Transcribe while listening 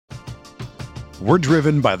We're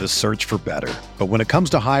driven by the search for better. But when it comes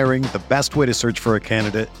to hiring, the best way to search for a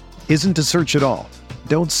candidate isn't to search at all.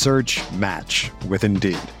 Don't search, match with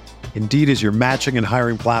Indeed. Indeed is your matching and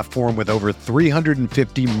hiring platform with over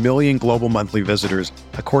 350 million global monthly visitors,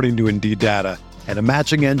 according to Indeed data, and a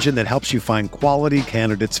matching engine that helps you find quality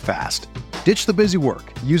candidates fast. Ditch the busy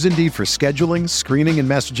work. Use Indeed for scheduling, screening, and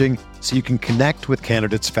messaging so you can connect with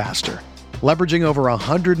candidates faster. Leveraging over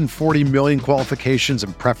 140 million qualifications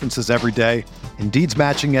and preferences every day, Indeed's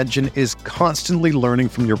matching engine is constantly learning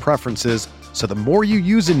from your preferences, so the more you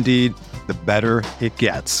use Indeed, the better it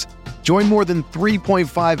gets. Join more than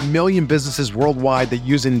 3.5 million businesses worldwide that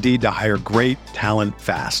use Indeed to hire great talent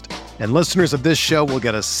fast. And listeners of this show will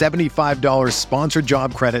get a $75 sponsored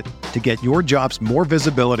job credit to get your jobs more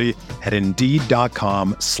visibility at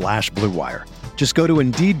Indeed.com/Blue Wire. Just go to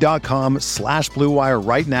Indeed.com/Blue Wire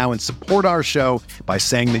right now and support our show by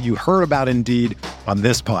saying that you heard about Indeed on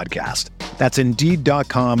this podcast. That's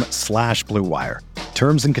Indeed.com/Blue Wire.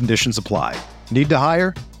 Terms and conditions apply. Need to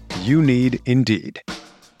hire? You need Indeed.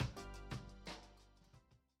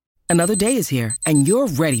 Another day is here, and you're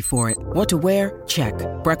ready for it. What to wear? Check.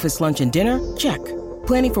 Breakfast, lunch, and dinner? Check.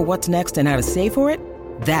 Planning for what's next and how to save for it?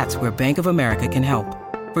 That's where Bank of America can help.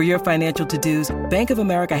 For your financial to-dos, Bank of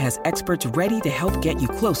America has experts ready to help get you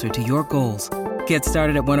closer to your goals. Get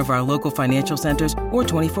started at one of our local financial centers or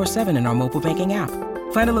 24/7 in our mobile banking app.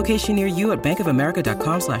 Find a location near you at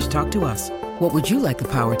bankofamerica.com/talktous. What would you like the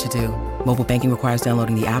power to do? Mobile banking requires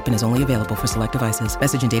downloading the app and is only available for select devices.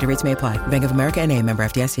 Message and data rates may apply. Bank of America N.A., member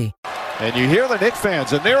FDIC. And you hear the Knicks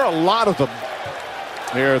fans, and there are a lot of them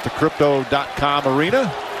here at the Crypto.com arena.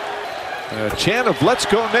 A chant of "Let's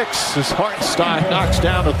go Knicks" as Hartenstein knocks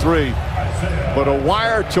down a three. But a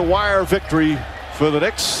wire-to-wire victory for the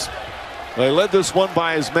Knicks. They led this one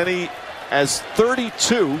by as many as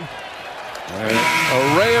 32.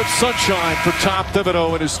 A ray of sunshine for Tom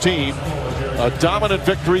Thibodeau and his team. A dominant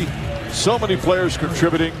victory. So many players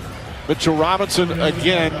contributing. Mitchell Robinson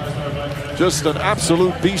again, just an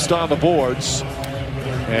absolute beast on the boards.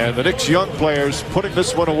 And the Knicks young players putting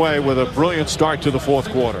this one away with a brilliant start to the fourth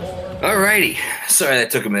quarter. All righty. Sorry that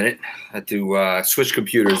took a minute. I had to switch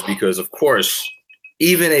computers because, of course,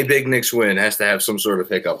 even a big Knicks win has to have some sort of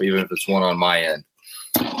hiccup, even if it's one on my end.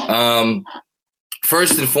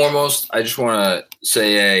 First and foremost, I just want to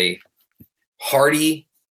say a hearty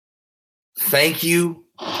thank you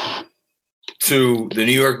to the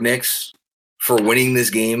New York Knicks for winning this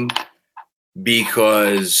game,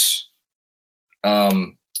 because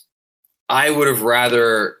I would have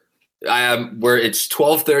rather where it's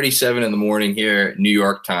 12:37 in the morning here, New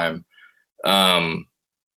York time,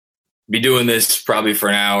 be doing this probably for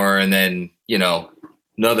an hour and then,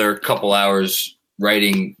 another couple hours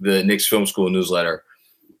writing the Knicks Film School newsletter.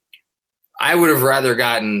 I would have rather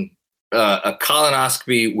gotten a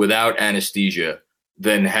colonoscopy without anesthesia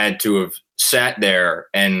than had to have sat there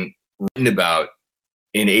and written about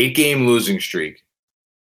an 8-game losing streak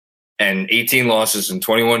and 18 losses in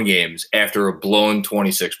 21 games after a blown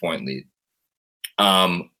 26-point lead.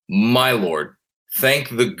 My Lord, thank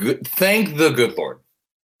the good Lord.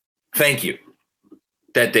 Thank you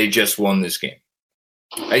that they just won this game.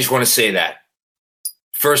 I just want to say that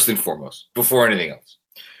first and foremost, before anything else.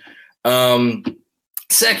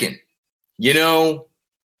 Second,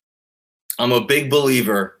 I'm a big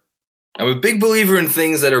believer in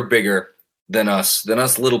things that are bigger than us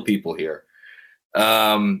little people here.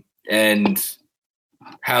 And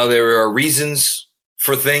how there are reasons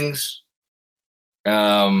for things.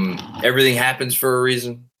 Everything happens for a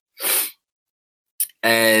reason.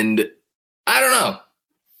 And I don't know.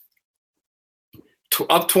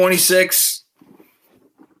 Up 26.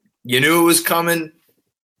 You knew it was coming.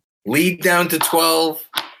 Lead down to 12.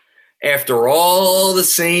 After all the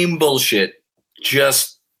same bullshit.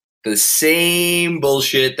 Just the same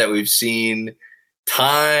bullshit that we've seen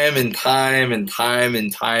time and time and time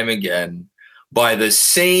and time again by the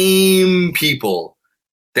same people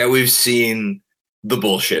that we've seen the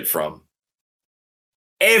bullshit from.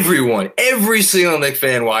 Everyone, every single Knicks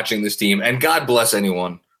fan watching this team, and God bless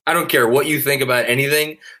anyone. I don't care what you think about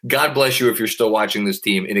anything. God bless you if you're still watching this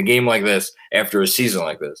team in a game like this after a season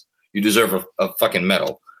like this. You deserve a fucking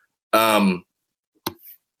medal.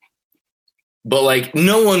 But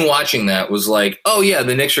no one watching that was like, oh yeah,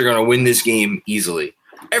 the Knicks are going to win this game easily.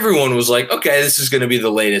 Everyone was like, okay, this is going to be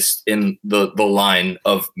the latest in the line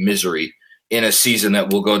of misery in a season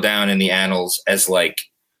that will go down in the annals as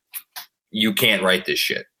you can't write this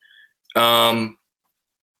shit. And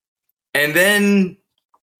then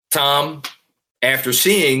Tom, after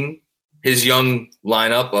seeing his young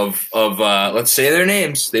lineup of let's say their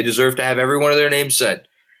names, they deserve to have every one of their names said.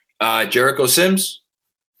 Jericho Sims,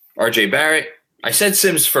 RJ Barrett. I said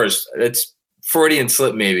Sims first. It's Freudian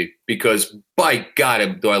slip maybe, because by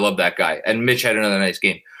God, do I love that guy. And Mitch had another nice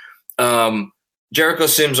game. Jericho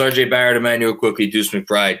Sims, RJ Barrett, Emmanuel Quickly, Deuce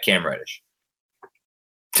McBride, Cam Reddish.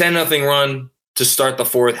 10-0 run to start the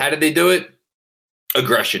fourth. How did they do it?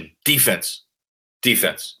 Aggression, defense,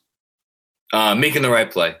 making the right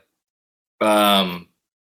play,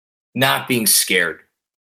 not being scared.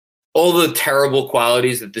 All the terrible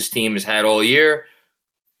qualities that this team has had all year,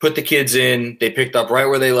 put the kids in. They picked up right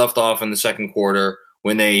where they left off in the second quarter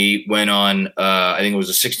when they went on, I think it was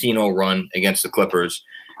a 16-0 run against the Clippers.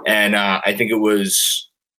 And I think it was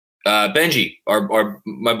Benji,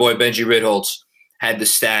 my boy Benji Ritholtz, had the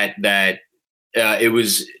stat that it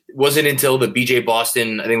wasn't until the BJ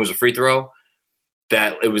Boston, I think it was a free throw,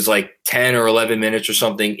 that it was like 10 or 11 minutes or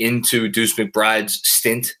something into Deuce McBride's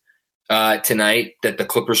stint tonight that the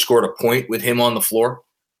Clippers scored a point with him on the floor.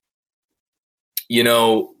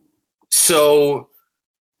 So,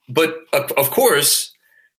 but of course,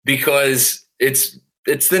 because it's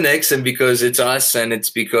the Knicks and because it's us and it's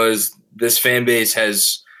because this fan base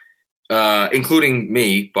has, including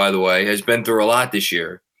me, by the way, has been through a lot this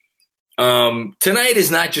year. Tonight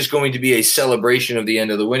is not just going to be a celebration of the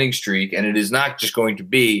end of the winning streak, and it is not just going to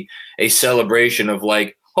be a celebration of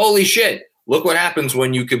like, holy shit, look what happens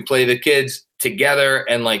when you can play the kids together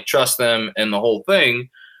and like trust them and the whole thing.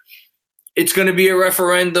 It's going to be a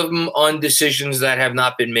referendum on decisions that have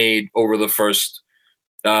not been made over the first,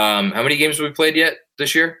 how many games have we played yet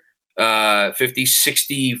this year?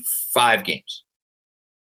 65 games.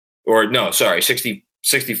 Or no, sorry, 63.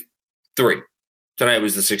 Tonight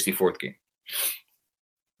was the 64th game.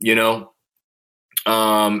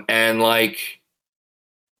 And like,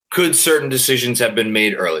 could certain decisions have been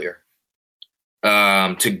made earlier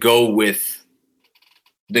to go with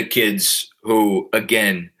the kids who,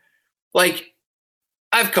 again, like,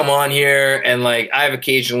 I've come on here and like I've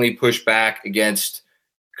occasionally pushed back against,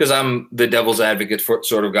 because I'm the devil's advocate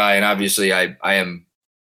sort of guy, and obviously I am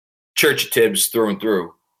Church of Tibbs through and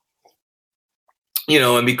through.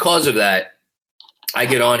 And because of that, I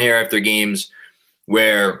get on here after games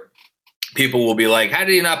where people will be like, how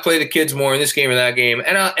did he not play the kids more in this game or that game?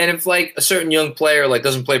 And if like a certain young player like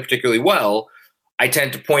doesn't play particularly well, I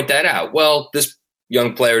tend to point that out. Well, this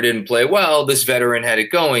young player didn't play well. This veteran had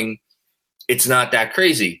it going. It's not that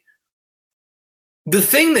crazy. The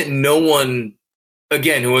thing that no one,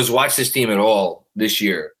 again, who has watched this team at all this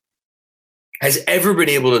year has ever been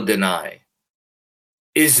able to deny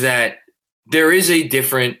is that there is a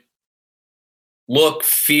different look,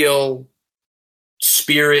 feel,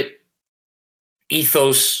 spirit,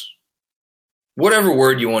 ethos, whatever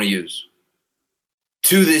word you want to use,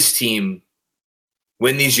 to this team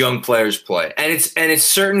when these young players play. And it's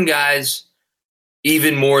certain guys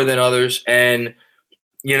even more than others. And,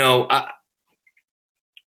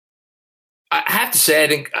 I have to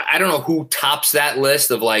say, I don't know who tops that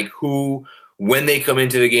list of like who, when they come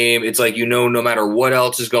into the game, it's like, no matter what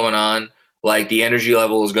else is going on, like the energy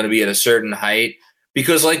level is going to be at a certain height.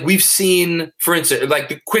 Because like we've seen, for instance, like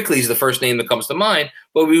the Quickly is the first name that comes to mind,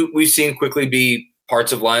 but we've seen Quickly be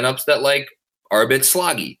parts of lineups that like are a bit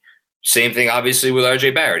sloggy. Same thing, obviously, with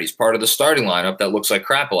RJ Barrett. He's part of the starting lineup that looks like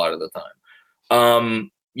crap a lot of the time.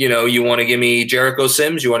 You want to give me Jericho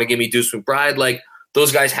Sims, you want to give me Deuce McBride. Like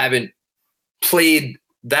those guys haven't played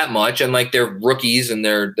that much, and like they're rookies and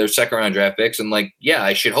they're second round draft picks. And like, yeah,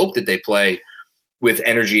 I should hope that they play with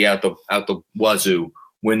energy out the wazoo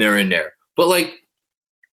when they're in there. But like,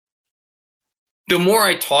 the more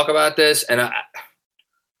I talk about this, and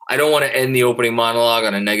I don't want to end the opening monologue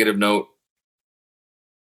on a negative note,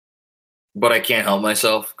 but I can't help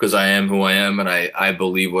myself because I am who I am and I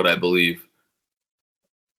believe what I believe.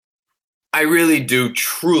 I really do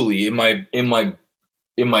truly in my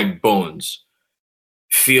bones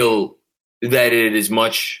feel that it is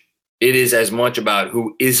as much about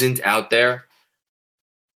who isn't out there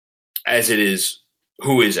as it is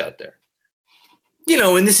who is out there.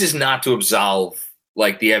 And this is not to absolve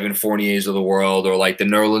like the Evan Fourniers of the world or like the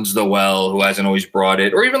Nerlens Noel, who hasn't always brought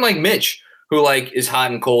it, or even like Mitch, who like is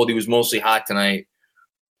hot and cold. He was mostly hot tonight.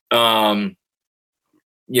 I'm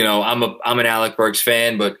an Alec Burks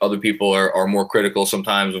fan, but other people are more critical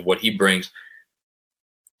sometimes of what he brings.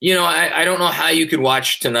 I don't know how you could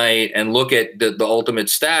watch tonight and look at the ultimate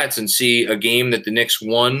stats and see a game that the Knicks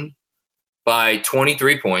won by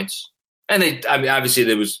 23 points. And obviously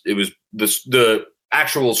it was the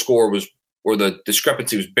actual score was, or the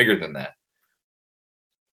discrepancy was bigger than that.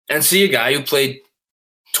 And see a guy who played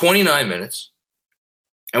 29 minutes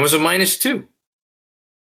and was a -2.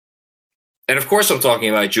 And of course I'm talking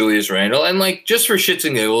about Julius Randle, and like just for shits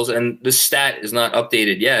and giggles, and the stat is not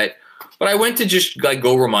updated yet, but I went to just like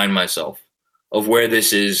go remind myself of where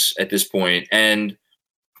this is at this point. And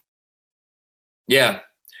yeah,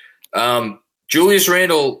 Julius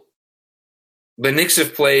Randle, the Knicks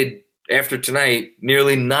have played after tonight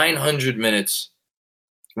nearly 900 minutes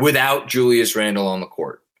without Julius Randle on the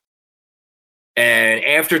court. And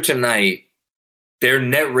after tonight, their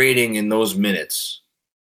net rating in those minutes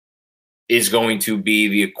is going to be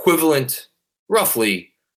the equivalent,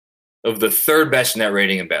 roughly, of the third best net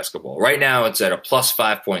rating in basketball. Right now, it's at a plus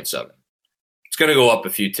 5.7. It's going to go up a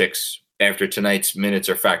few ticks after tonight's minutes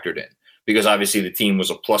are factored in, because obviously the team was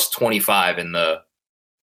a plus 25 in the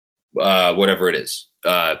whatever it is,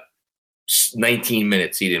 19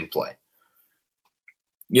 minutes he didn't play.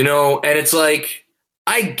 You know, and it's like,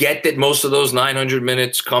 I get that most of those 900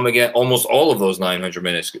 minutes come against, almost all of those 900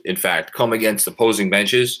 minutes, in fact, come against opposing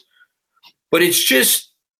benches. But it's just,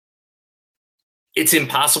 it's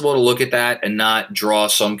impossible to look at that and not draw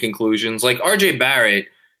some conclusions. Like RJ Barrett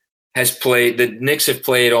has played, the Knicks have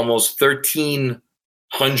played almost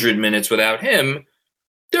 1,300 minutes without him.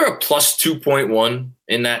 They're a plus 2.1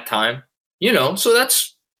 in that time, you know, so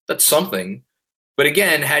that's something. But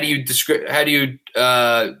again, how do you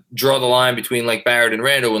draw the line between like Barrett and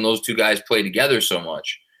Randle when those two guys play together so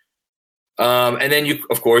much? And then you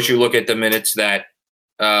look at the minutes that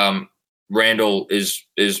Randle is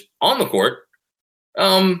on the court,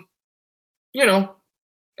 you know,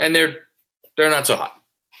 and they're not so hot.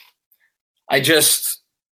 This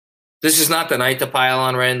is not the night to pile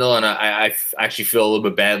on Randle, and I actually feel a little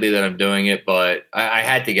bit badly that I'm doing it, but I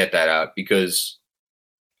had to get that out because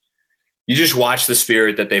you just watch the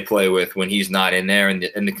spirit that they play with when he's not in there, and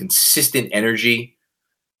the consistent energy.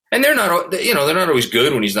 And they're not always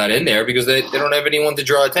good when he's not in there because they don't have anyone to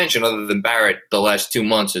draw attention other than Barrett. The last 2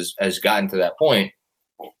 months has gotten to that point,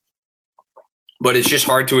 but it's just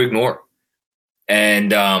hard to ignore.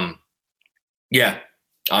 And yeah,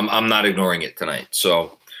 I'm not ignoring it tonight.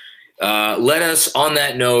 So let us, on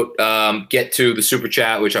that note, get to the super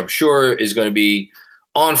chat, which I'm sure is going to be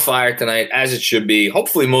on fire tonight, as it should be.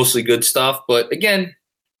 Hopefully mostly good stuff, but again,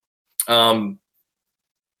 anything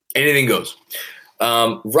goes.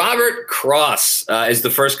 Robert Cross is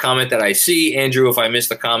the first comment that I see. Andrew, if I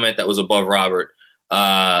missed a comment that was above Robert,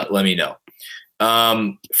 let me know.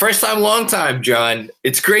 First time, long time, John.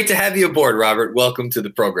 It's great to have you aboard, Robert. Welcome to the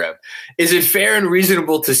program. Is it fair and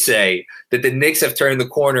reasonable to say that the Knicks have turned the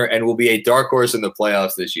corner and will be a dark horse in the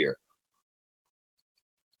playoffs this year?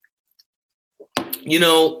 You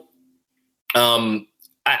know,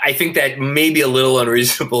 I think that may be a little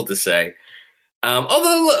unreasonable to say.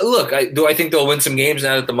 Although, look, do I think they'll win some games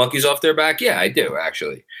now that the monkey's off their back? Yeah, I do,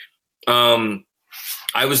 actually.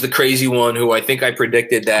 I was the crazy one who I think I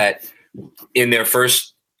predicted that in their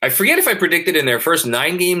first – I forget if I predicted in their first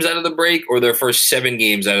 9 games out of the break or their first 7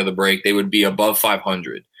 games out of the break they would be above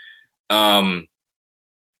 500. I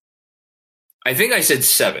think I said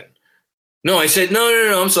 7. No, I said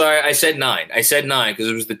no. I'm sorry. I said 9. I said 9 because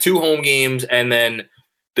it was the 2 home games and then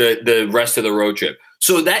the rest of the road trip.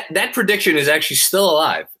 So that prediction is actually still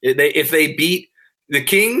alive. If they beat the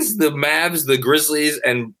Kings, the Mavs, the Grizzlies,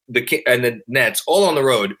 and the Nets all on the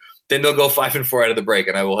road, then they'll go 5-4 out of the break,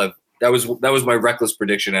 and I will have that was my reckless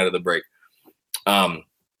prediction out of the break.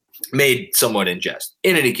 Made somewhat in jest.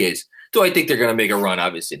 In any case, do I think they're going to make a run?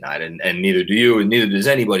 Obviously not, and neither do you, and neither does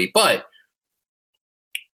anybody. But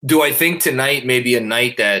do I think tonight may be a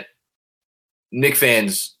night that Knicks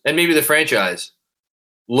fans and maybe the franchise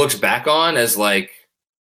looks back on as like,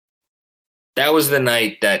 that was the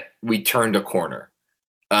night that we turned a corner?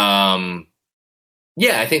 Yeah,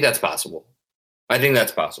 I think that's possible.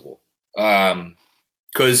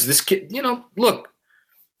 Because this kid, you know, look,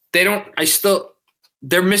 they're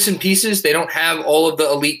missing pieces. They don't have all of the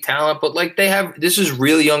elite talent, but like this is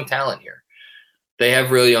really young talent here. They have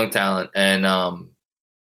really young talent. And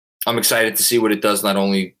I'm excited to see what it does, not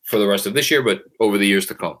only for the rest of this year, but over the years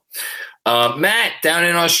to come. Matt, down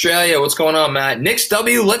in Australia, what's going on, Matt? Knicks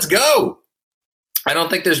W, let's go. I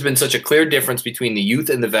don't think there's been such a clear difference between the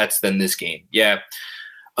youth and the vets than this game. Yeah.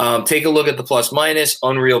 Take a look at the plus minus,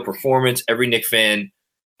 unreal performance. Every Knicks fan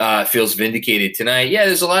feels vindicated tonight. Yeah,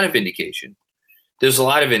 there's a lot of vindication.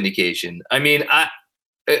 I mean,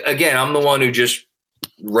 I'm the one who just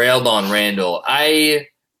railed on Randle. I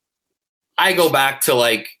go back to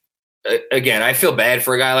like, again, I feel bad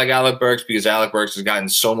for a guy like Alec Burks because Alec Burks has gotten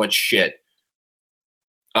so much shit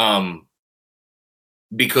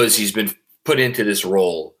because he's been put into this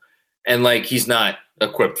role and like he's not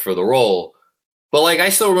equipped for the role. But like I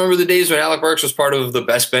still remember the days when Alec Burks was part of the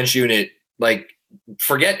best bench unit like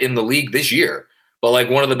forget in the league this year, but like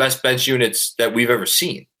one of the best bench units that we've ever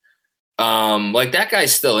seen. Like that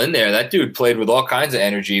guy's still in there. That dude played with all kinds of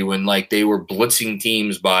energy when like they were blitzing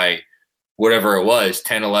teams by whatever it was,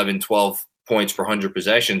 10, 11, 12 points per 100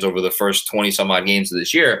 possessions over the first 20 some odd games of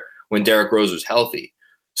this year when Derrick Rose was healthy.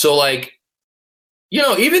 So like,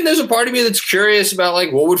 even there's a part of me that's curious about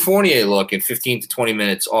like, what would Fournier look in 15 to 20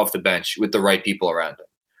 minutes off the bench with the right people around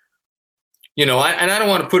him? I don't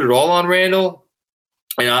want to put it all on Randall.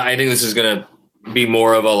 And I think this is going to be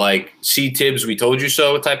more of a like, see Tibbs, we told you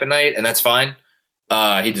so type of night. And that's fine.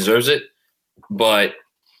 He deserves it. But,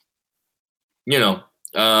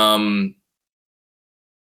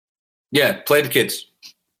 yeah, play the kids.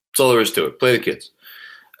 That's all there is to it. Play the kids.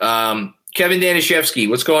 Kevin Danishevsky,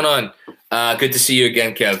 what's going on? Good to see you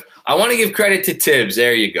again, Kev. I want to give credit to Tibbs.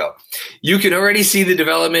 There you go. You can already see the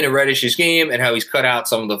development of Reddish's game and how he's cut out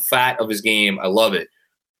some of the fat of his game. I love it.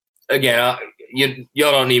 Again,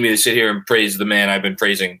 y'all don't need me to sit here and praise the man I've been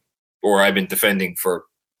praising or I've been defending for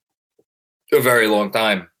a very long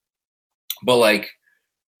time. But, like,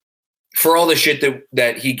 for all the shit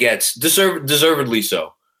that he gets, deservedly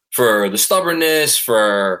so, for the stubbornness,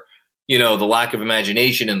 for, the lack of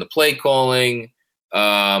imagination in the play calling,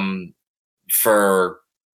 those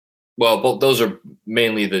are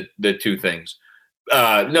mainly the two things.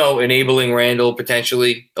 Enabling Randall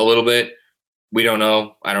potentially a little bit. We don't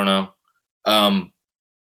know. I don't know.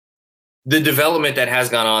 The development that has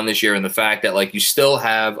gone on this year and the fact that like you still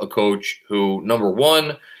have a coach who, number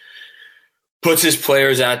one, puts his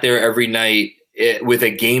players out there every night with a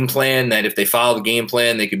game plan that if they follow the game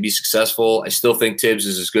plan, they can be successful. I still think Tibbs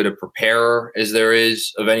is as good a preparer as there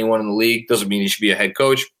is of anyone in the league. Doesn't mean he should be a head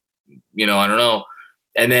coach. I don't know.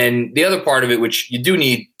 And then the other part of it, which you do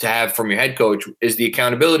need to have from your head coach, is the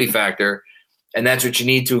accountability factor. And that's what you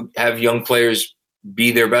need to have young players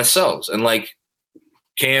be their best selves. And like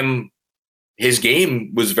Cam, his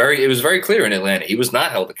game was very clear in Atlanta. He was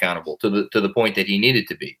not held accountable to the point that he needed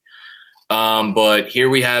to be. But here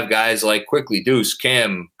we have guys like Quickly, Deuce,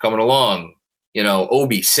 Cam coming along,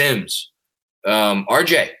 Obi, Sims,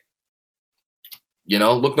 RJ,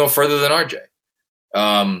 look no further than RJ,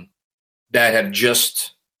 that have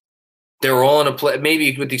they're all in a play,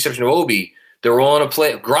 maybe with the exception of Obi, they're all in a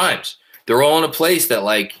play, Grimes, they're all in a place that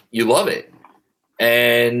like, you love it.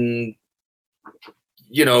 And,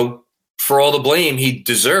 for all the blame he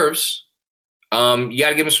deserves, you got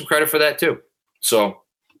to give him some credit for that too. So,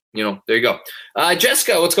 there you go.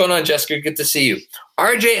 Jessica, what's going on, Jessica? Good to see you.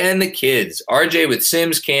 RJ and the kids. RJ with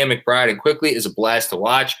Sims, Cam, McBride, and Quickly is a blast to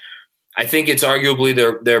watch. I think it's arguably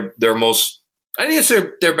their most. I think it's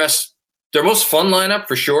their best, their most fun lineup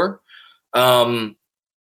for sure. You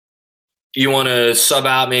want to sub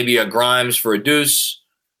out maybe a Grimes for a Deuce?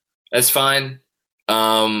 That's fine.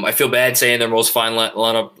 I feel bad saying their most fun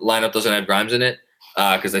lineup doesn't have Grimes in it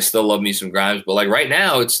because I still love me some Grimes. But like right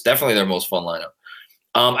now, it's definitely their most fun lineup.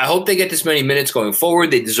 I hope they get this many minutes going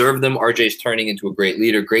forward. They deserve them. RJ's turning into a great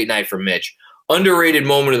leader. Great night for Mitch. Underrated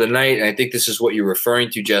moment of the night, and I think this is what you're referring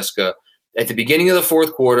to, Jessica. At the beginning of the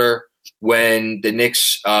fourth quarter, when the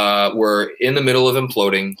Knicks were in the middle of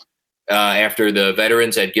imploding after the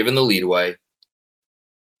veterans had given the lead away,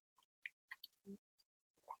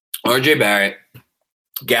 RJ Barrett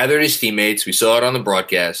gathered his teammates. We saw it on the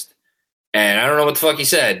broadcast, and I don't know what the fuck he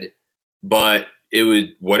said, but it was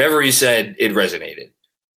whatever he said, it resonated.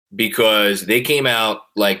 Because they came out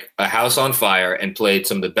like a house on fire and played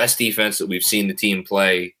some of the best defense that we've seen the team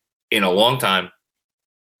play in a long time.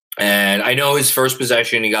 And I know his first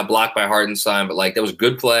possession, he got blocked by Hartenstein, but like that was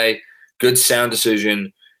good play, good sound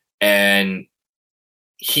decision. And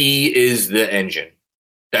he is the engine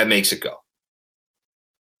that makes it go.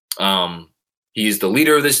 He's the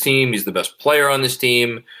leader of this team. He's the best player on this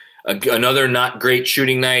team. Another not great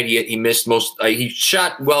shooting night. He missed most. He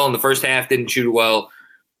shot well in the first half, didn't shoot well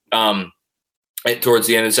towards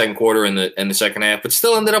the end of the second quarter and the second half, but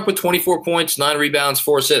still ended up with 24 points, 9 rebounds,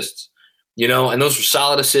 4 assists. And those were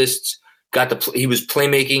solid assists. He was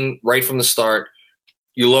playmaking right from the start.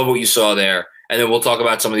 You love what you saw there, and then we'll talk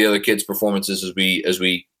about some of the other kids' performances as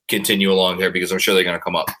we continue along here because I'm sure they're going to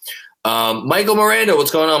come up. Michael Miranda,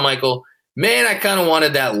 what's going on, Michael? Man, I kind of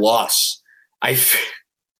wanted that loss.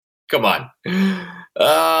 Come on.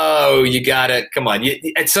 Oh, you gotta come on.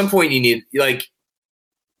 At some point, you need like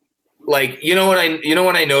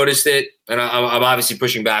when I noticed it, and I'm obviously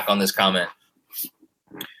pushing back on this comment.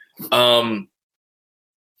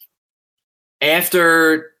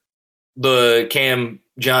 After the Cam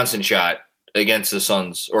Johnson shot against the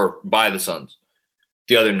Suns or by the Suns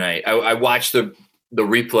the other night, I watched the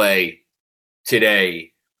replay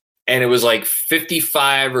today, and it was like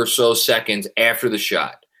 55 or so seconds after the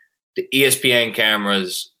shot, the ESPN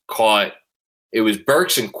cameras caught, it was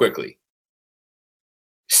Burks and Quickly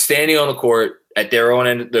standing on the court at their own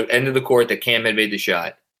end, the end of the court that Cam had made the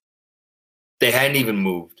shot. They hadn't even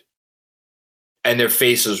moved. And their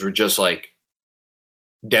faces were just like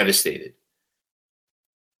devastated.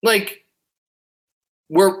 Like,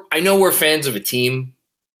 I know we're fans of a team,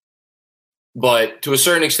 but to a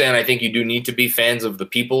certain extent, I think you do need to be fans of the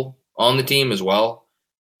people on the team as well.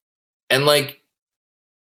 And like,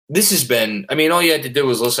 this has been, I mean, all you had to do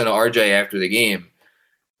was listen to RJ after the game.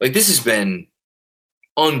 Like, this has been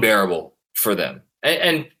unbearable for them.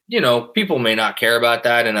 And you know, people may not care about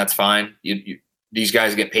that, and that's fine. These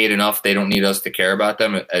guys get paid enough. They don't need us to care about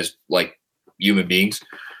them as like human beings.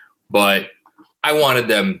 But I wanted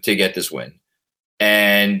them to get this win.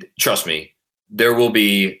 And trust me, there will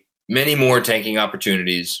be many more tanking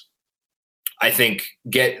opportunities. I think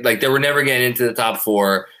they were never getting into the top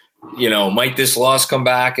 4. You know, might this loss come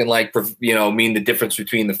back and like, you know, mean the difference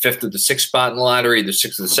between the 5th or the 6th spot in the lottery, the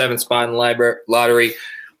 6th or the 7th spot in the lottery?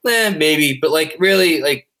 Maybe, but like really,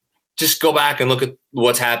 like just go back and look at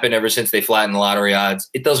what's happened ever since they flattened the lottery odds.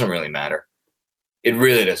 It doesn't really matter. It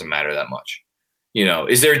really doesn't matter that much. You know,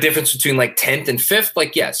 is there a difference between like 10th and 5th?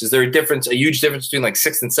 Like, yes. Is there a huge difference between like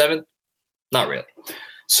 6th and 7th? Not really.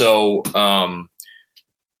 So,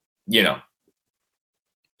 you know,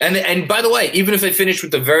 and by the way, even if they finished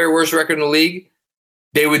with the very worst record in the league,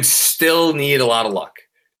 they would still need a lot of luck,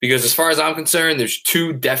 because as far as I'm concerned, there's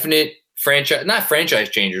 2 definite not franchise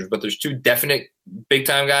changers, but there's 2 definite big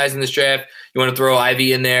time guys in this draft. You want to throw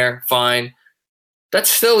Ivy in there, fine. That's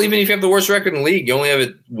still, even if you have the worst record in the league, you only have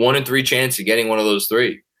a 1 in 3 chance of getting one of those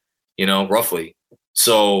 3, you know, roughly.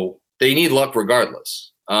 So they need luck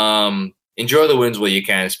regardless. Enjoy the wins while you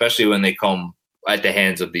can, especially when they come at the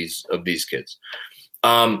hands of these kids.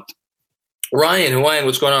 Ryan,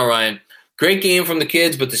 what's going on, Ryan? Great game from the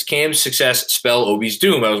kids, but does Cam's success spell Obi's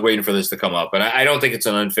doom? I was waiting for this to come up, and I don't think it's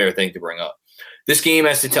an unfair thing to bring up. This game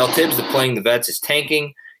has to tell Tibbs that playing the vets is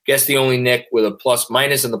tanking. Guess the only Nick with a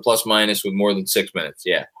plus-minus and the plus-minus with more than 6 minutes.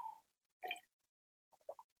 Yeah.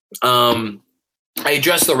 I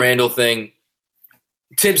addressed the Randall thing.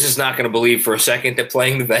 Tibbs is not going to believe for a second that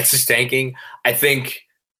playing the vets is tanking. I think,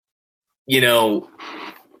 you know,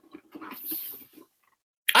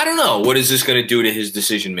 I don't know. What is this going to do to his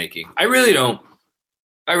decision-making? I really don't.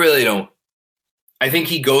 I think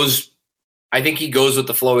he goes with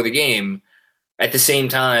the flow of the game. At the same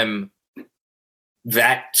time,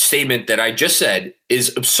 that statement that I just said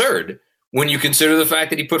is absurd when you consider the fact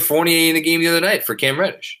that he put Fournier in the game the other night for Cam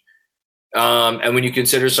Reddish. And when you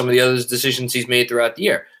consider some of the other decisions he's made throughout the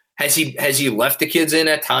year. Has he left the kids in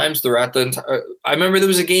at times throughout the entire – I remember there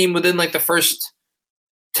was a game within like the first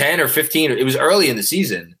 10 or 15 – it was early in the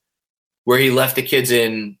season where he left the kids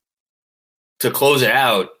in to close it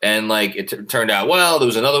out, and like it turned out well. There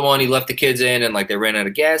was another one he left the kids in, and like they ran out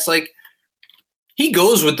of gas. Like, he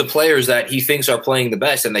goes with the players that he thinks are playing the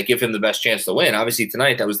best and that give him the best chance to win. Obviously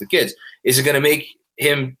tonight that was the kids. Is it going to make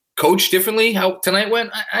him coach differently how tonight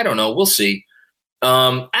went? I don't know. We'll see.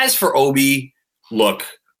 As for Obi, look,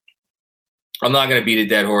 I'm not going to beat a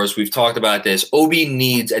dead horse. We've talked about this. Obi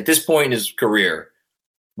needs, at this point in his career,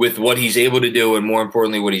 with what he's able to do and more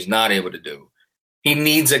importantly what he's not able to do, he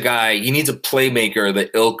needs a guy, he needs a playmaker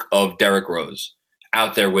the ilk of Derrick Rose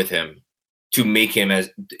out there with him to make him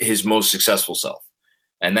as his most successful self.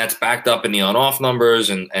 And that's backed up in the on-off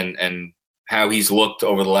numbers and how he's looked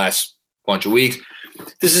over the last bunch of weeks.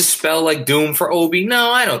 Does this spell like doom for Obi?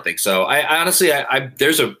 No, I don't think so. I honestly,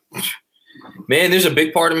 there's a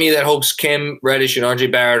big part of me that hopes Cam Reddish and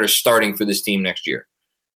RJ Barrett are starting for this team next year.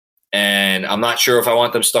 And I'm not sure if I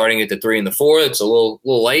want them starting at the 3 and the 4. It's a little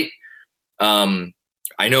light. I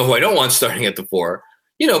know who I don't want starting at the 4,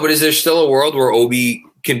 but is there still a world where Obi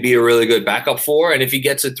can be a really good backup 4? And if he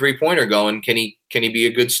gets a 3-pointer going, can he be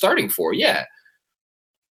a good starting 4? Yeah.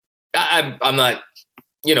 I'm not,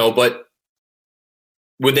 but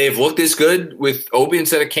would they have looked this good with Obi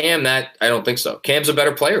instead of Cam? That I don't think so. Cam's a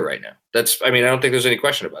better player right now. I don't think there's any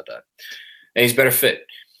question about that. And he's better fit.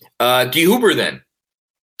 D. Hooper then.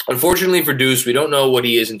 Unfortunately for Deuce, we don't know what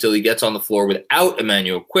he is until he gets on the floor without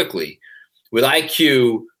Immanuel Quickley. With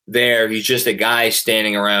IQ there, he's just a guy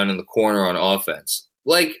standing around in the corner on offense.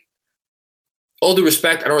 Like, all due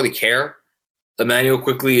respect, I don't really care. Immanuel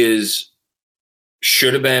Quickley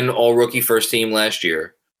should have been all-rookie first team last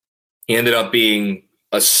year. He ended up being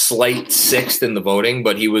a slight 6th in the voting,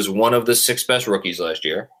 but he was one of the 6 best rookies last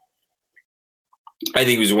year. I think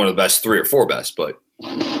he was one of the best 3 or 4 best, but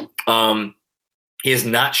he has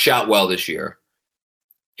not shot well this year.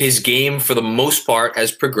 his game, for the most part,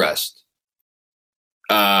 has progressed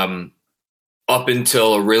up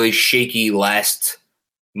until a really shaky last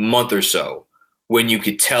month or so, when you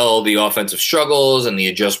could tell the offensive struggles and the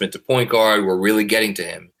adjustment to point guard were really getting to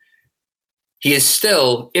him. He is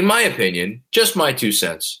still, in my opinion, just my 2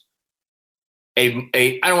 cents, I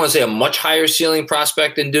don't want to say a much higher ceiling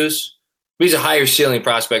prospect than Deuce, but he's a higher ceiling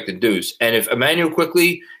prospect than Deuce. And if Immanuel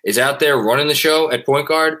Quickley is out there running the show at point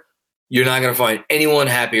guard, you're not going to find anyone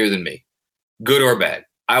happier than me, good or bad.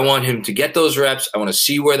 I want him to get those reps. I want to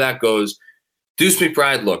see where that goes. Deuce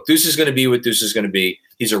McBride, look, Deuce is going to be what Deuce is going to be.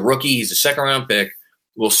 He's a rookie. He's a second-round pick.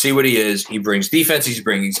 We'll see what he is. He brings defense. He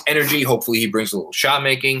brings energy. Hopefully he brings a little shot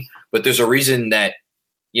making. But there's a reason that,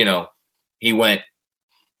 he went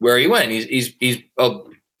where he went. He's a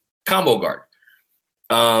combo guard.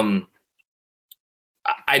 I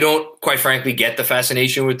don't, quite frankly, get the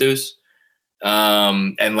fascination with Deuce.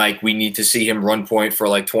 And we need to see him run point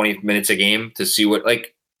for 20 minutes a game to see what,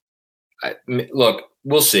 look,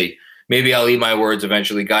 we'll see. Maybe I'll eat my words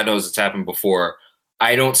eventually. God knows it's happened before.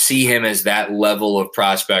 I don't see him as that level of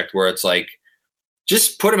prospect where it's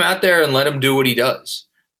just put him out there and let him do what he does.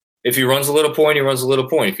 If he runs a little point, he runs a little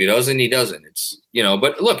point. If he doesn't, he doesn't. It's,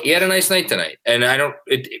 but look, he had a nice night tonight. And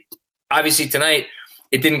obviously tonight,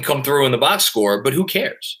 it didn't come through in the box score, but who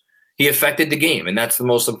cares? He affected the game, and that's the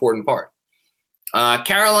most important part.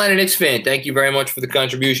 Carolina Knicks fan, thank you very much for the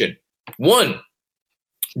contribution. 1,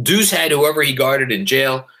 Deuce had whoever he guarded in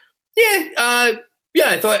jail. Yeah,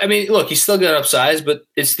 I thought. Look, he's still got upsize, but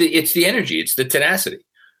it's the energy, it's the tenacity.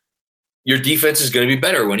 Your defense is going to be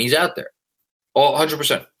better when he's out there,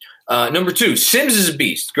 100%. Number 2, Sims is a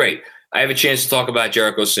beast. Great. I have a chance to talk about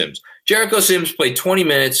Jericho Sims. Jericho Sims played 20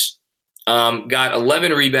 minutes, got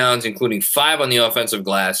 11 rebounds, including 5 on the offensive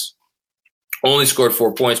glass. Only scored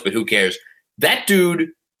 4 points, but who cares? That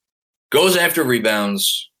dude goes after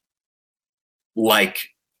rebounds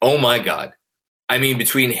oh my God.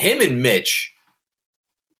 Between him and Mitch,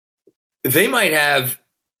 they might have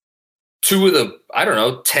 2 of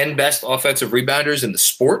the, 10 best offensive rebounders in the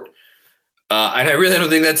sport. And I really don't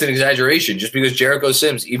think that's an exaggeration, just because Jericho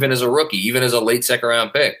Sims, even as a rookie, even as a late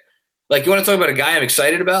second-round pick. You want to talk about a guy I'm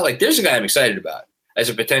excited about? There's a guy I'm excited about as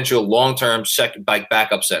a potential long-term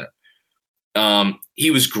backup center.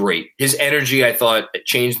 He was great. His energy, I thought,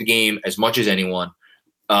 changed the game as much as anyone.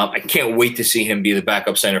 I can't wait to see him be the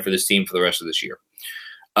backup center for this team for the rest of this year.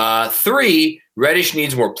 3, Reddish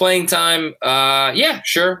needs more playing time. Yeah,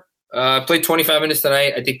 sure. Played 25 minutes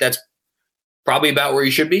tonight. I think that's probably about where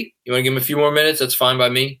he should be. You want to give him a few more minutes? That's fine by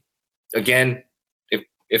me. Again,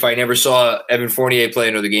 if I never saw Evan Fournier play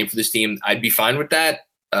another game for this team, I'd be fine with that.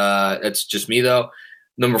 That's just me, though.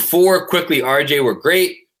 Number 4, Quickley, RJ were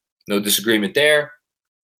great. No disagreement there.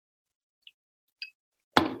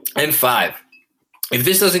 And 5, if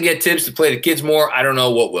this doesn't get Tibbs to play the kids more, I don't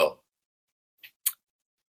know what will.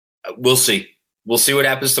 We'll see. We'll see what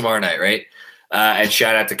happens tomorrow night, right? And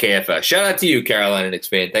shout out to KFS. Shout out to you, Carolina Knicks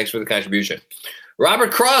fan. Thanks for the contribution.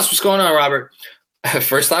 Robert Cross, what's going on, Robert?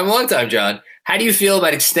 First time, long time, John. How do you feel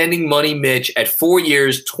about extending Money Mitch at 4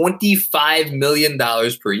 years, $25 million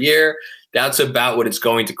per year? That's about what it's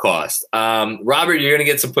going to cost. Robert, you're going to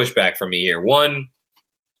get some pushback from me here. 1,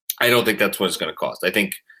 I don't think that's what it's going to cost. I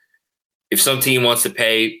think if some team wants to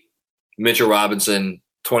pay Mitchell Robinson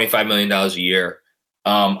 $25 million a year,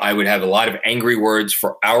 I would have a lot of angry words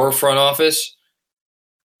for our front office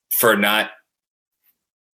for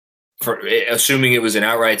assuming it was an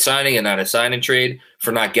outright signing and not a sign and trade,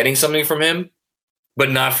 for not getting something from him,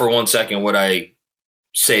 but not for 1 second would I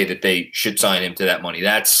say that they should sign him to that money.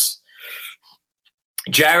 That's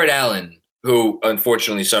Jared Allen, who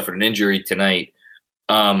unfortunately suffered an injury tonight,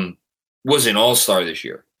 was an all-star this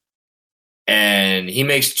year. And he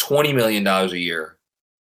makes $20 million a year.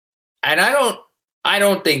 And I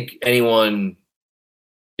don't think anyone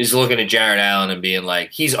is looking at Jared Allen and being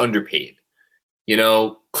like, he's underpaid.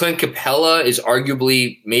 Clint Capella is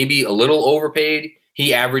arguably maybe a little overpaid.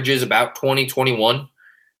 He averages about 20, 21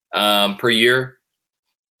 per year.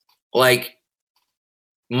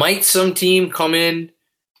 Might some team come in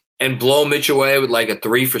and blow Mitch away with a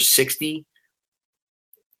 3 for 60?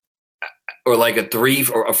 Or a 3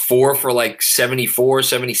 or a 4 for 74,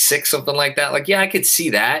 76, something like that? Yeah, I could see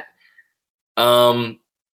that.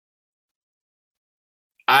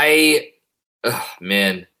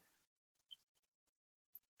 Man.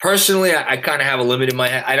 Personally, I kind of have a limit in my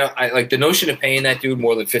head. I like the notion of paying that dude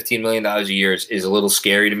more than $15 million a year is a little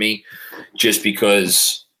scary to me, just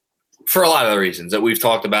because for a lot of the reasons that we've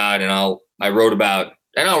talked about and I wrote about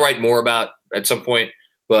and I'll write more about at some point,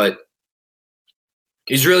 but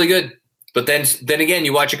he's really good. But then again,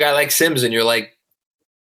 you watch a guy like Sims and you're like,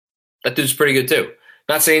 That dude's pretty good too.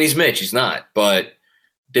 Not saying he's Mitch. He's not. But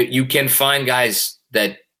you can find guys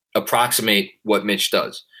that approximate what Mitch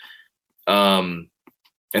does. And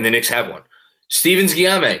the Knicks have one. Stevens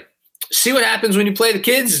Guillaume. See what happens when you play the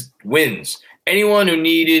kids? Wins. Anyone who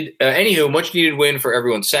needed, much needed win for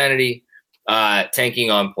everyone's sanity.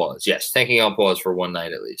 Tanking on pause. Yes, tanking on pause for one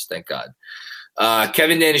night at least. Thank God.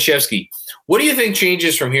 Kevin Danishevsky. What do you think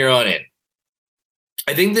changes from here on in?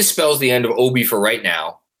 I think this spells the end of Obi for right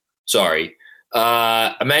now. Sorry.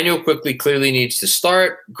 Emmanuel Quickley clearly needs to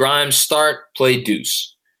start. Grimes start. Play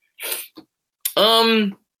Deuce.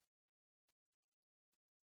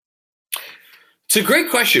 It's a great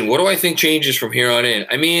question. What do I think changes from here on in?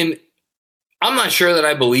 I mean, I'm not sure that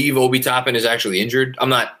I believe Obi Toppin is actually injured. I'm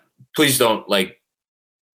not. Please don't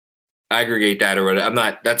aggregate that or whatever. I'm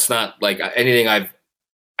not. That's not anything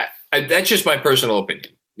that's just my personal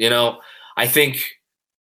opinion. I think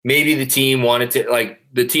maybe the team wanted to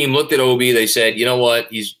the team looked at Obi. They said, you know what?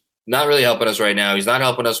 He's not really helping us right now. He's not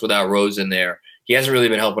helping us without Rose in there. He hasn't really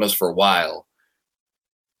been helping us for a while.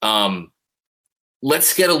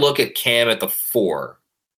 Let's get a look at Cam at the 4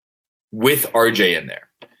 with RJ in there.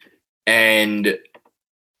 And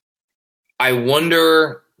I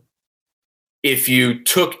wonder if you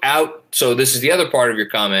took out, so this is the other part of your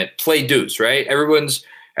comment, play Deuce, right? Everyone's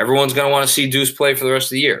going to want to see Deuce play for the rest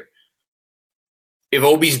of the year. If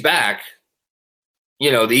Obi's back,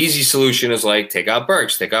 the easy solution is take out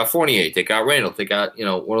Burks, take out Fournier, take out Randall, take out,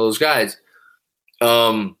 one of those guys.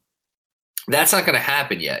 That's not going to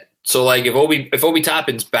happen yet. So if Obi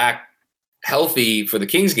Toppin's back healthy for the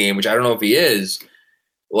Kings game, which I don't know if he is,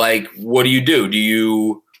 what do?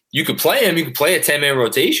 You could play him. You could play a 10-man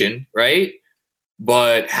rotation, right?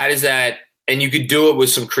 But how does that – and you could do it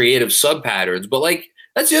with some creative sub-patterns. But,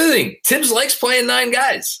 that's the other thing. Tibbs likes playing 9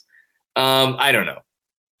 guys. I don't know.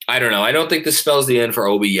 I don't think this spells the end for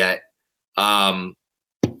Obi yet.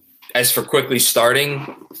 As for Quickley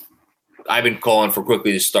starting, I've been calling for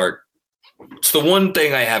Quickley to start. It's the one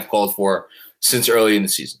thing I have called for since early in the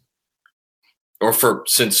season. Or for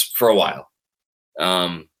a while.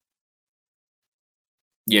 But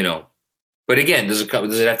again, does it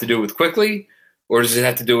have to do with Quickley, or does it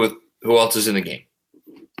have to do with who else is in the game?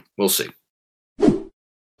 We'll see.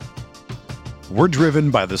 We're driven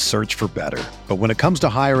by the search for better. But when it comes to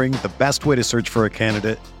hiring, the best way to search for a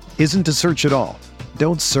candidate isn't to search at all.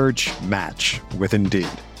 Don't search, match with Indeed.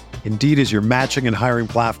 Indeed is your matching and hiring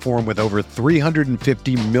platform with over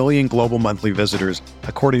 350 million global monthly visitors,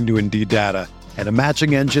 according to Indeed data, and a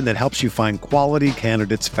matching engine that helps you find quality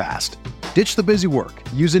candidates fast. Ditch the busy work.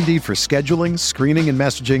 Use Indeed for scheduling, screening, and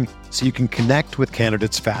messaging so you can connect with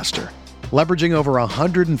candidates faster. Leveraging over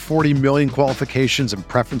 140 million qualifications and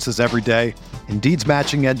preferences every day, Indeed's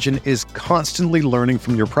matching engine is constantly learning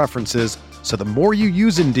from your preferences, so the more you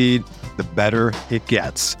use Indeed, the better it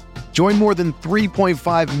gets. Join more than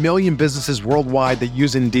 3.5 million businesses worldwide that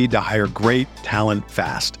use Indeed to hire great talent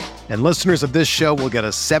fast. And listeners of this show will get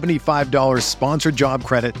a $75 sponsored job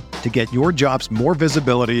credit to get your jobs more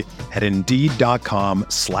visibility at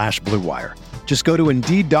Indeed.com/Blue Wire. Just go to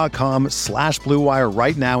Indeed.com/Blue Wire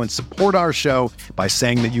right now and support our show by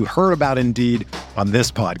saying that you heard about Indeed on this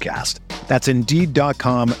podcast. That's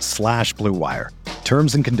Indeed.com/Blue Wire.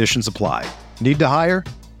 Terms and conditions apply. Need to hire?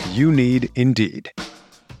 You need Indeed.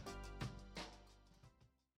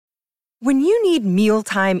 When you need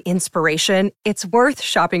mealtime inspiration, it's worth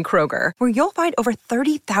shopping Kroger, where you'll find over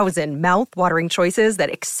 30,000 mouth-watering choices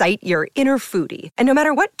that excite your inner foodie. And no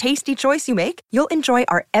matter what tasty choice you make, you'll enjoy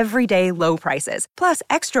our everyday low prices, plus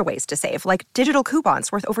extra ways to save, like digital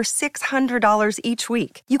coupons worth over $600 each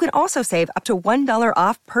week. You can also save up to $1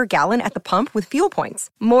 off per gallon at the pump with fuel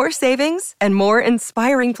points. More savings and more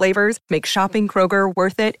inspiring flavors make shopping Kroger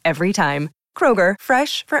worth it every time. Kroger,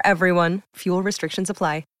 fresh for everyone. Fuel restrictions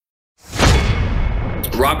apply.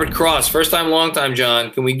 Robert Cross, first time, long time, John.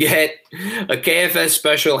 Can we get a KFS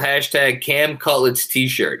special hashtag Cam Cutlets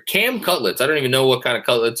t-shirt? Cam Cutlets. I don't even know what kind of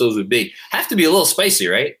cutlets those would be. Have to be a little spicy,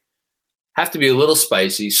 right? Have to be a little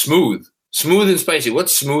spicy. Smooth. Smooth and spicy.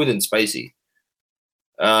 What's smooth and spicy?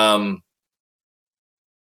 I don't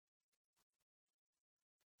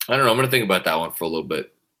know. I'm going to think about that one for a little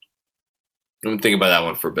bit. I'm going to think about that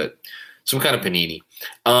one for a bit. Some kind of panini.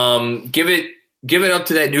 Give it up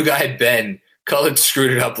to that new guy, Ben. Cutlets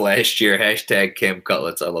screwed it up last year. Hashtag Cam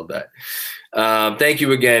Cutlets. I love that. Thank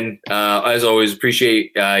you again. As always,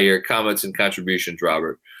 appreciate your comments and contributions,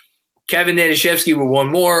 Robert. Kevin Danishevsky with one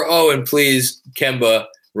more. Oh, and please, Kemba,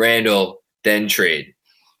 Randall, then trade.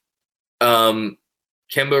 Kemba,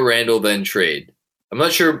 Randall, then trade. I'm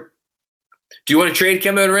not sure. Do you want to trade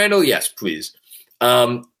Kemba and Randall? Yes, please.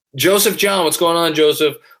 Joseph John, what's going on,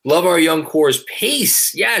 Joseph? Love our young core's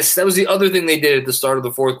pace. Yes, that was the other thing they did at the start of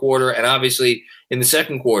the fourth quarter, and obviously in the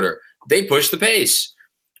second quarter. They pushed the pace,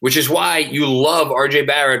 which is why you love RJ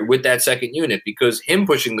Barrett with that second unit, because him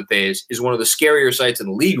pushing the pace is one of the scarier sights in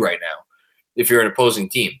the league right now if you're an opposing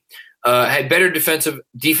team. Had better defense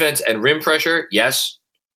and rim pressure. Yes,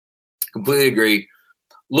 completely agree.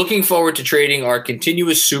 Looking forward to trading our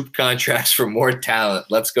continuous soup contracts for more talent.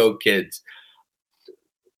 Let's go, kids.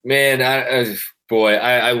 Man,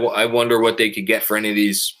 I wonder what they could get for any of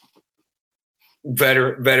these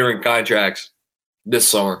veteran contracts this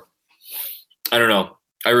summer. I don't know.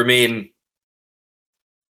 I remain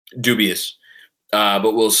dubious,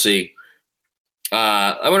 but we'll see.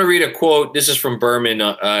 I want to read a quote. This is from Berman.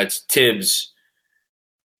 It's Tibbs.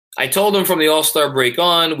 I told him from the All-Star break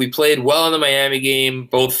on, we played well in the Miami game,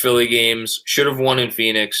 both Philly games, should have won in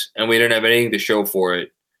Phoenix, and we didn't have anything to show for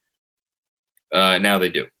it. Now they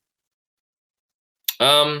do.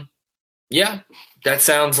 Yeah, that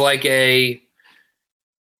sounds like a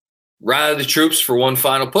rally the troops for one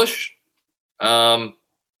final push. We'll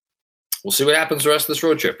see what happens the rest of this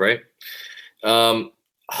road trip, right?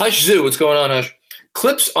 Hush Zoo, what's going on, Hush?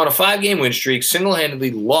 Clips on a 5-game win streak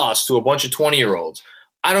single-handedly lost to a bunch of 20-year-olds.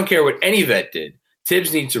 I don't care what any vet did.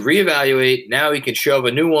 Tibbs needs to reevaluate. Now he can shove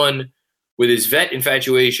a new one with his vet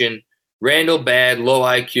infatuation. Randall bad, low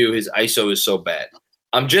IQ. His ISO is so bad.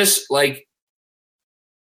 I'm just like,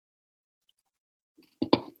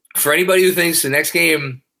 for anybody who thinks the next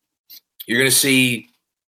game you're going to see,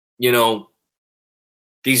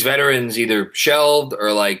 these veterans either shelved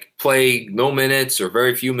or like play no minutes or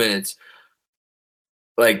very few minutes.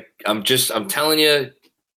 Like, I'm telling you,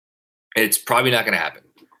 it's probably not going to happen.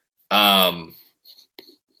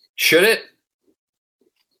 Should it?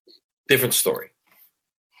 Different story.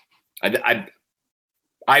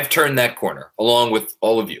 I've turned that corner along with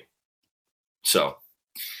all of you. So,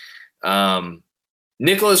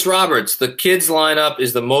 Nicholas Roberts, the kids lineup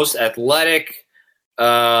is the most athletic.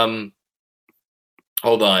 Hold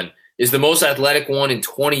on. Is the most athletic one in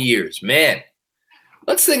 20 years. Man,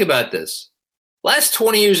 let's think about this. Last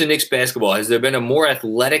 20 years in Knicks basketball, has there been a more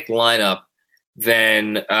athletic lineup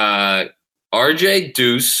than RJ,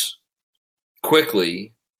 Deuce,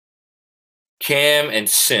 Quickly, Cam, and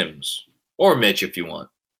Sims? Or Mitch if you want.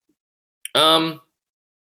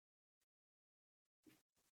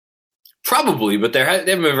 Probably, but they haven't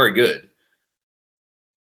been very good.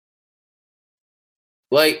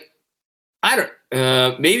 Like, I don't.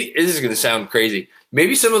 Maybe this is going to sound crazy.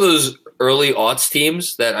 Maybe some of those early aughts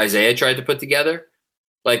teams that Isaiah tried to put together,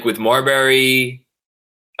 like with Marbury,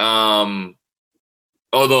 although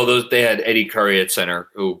they had Eddie Curry at center,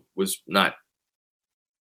 who was not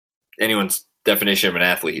anyone's definition of an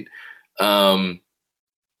athlete.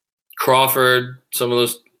 Crawford, some of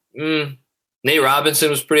those. Nate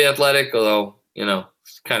Robinson was pretty athletic, although,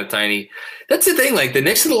 kind of tiny. That's the thing. Like, the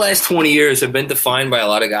Knicks in the last 20 years have been defined by a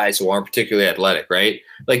lot of guys who aren't particularly athletic, right?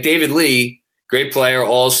 Like David Lee, great player,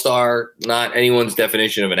 all-star, not anyone's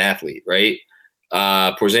definition of an athlete, right?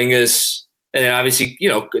 Porzingis, and then obviously,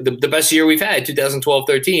 the best year we've had,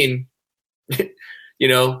 2012-13.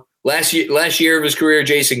 Last year of his career,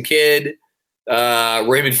 Jason Kidd,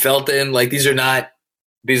 Raymond Felton. Like, these are not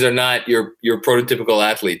your prototypical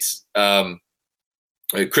athletes.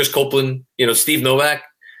 Chris Copeland, Steve Novak,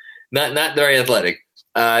 not very athletic.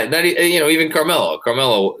 Even Carmelo.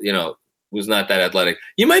 Carmelo, was not that athletic.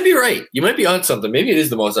 You might be right. You might be on something. Maybe it is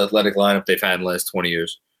the most athletic lineup they've had in the last 20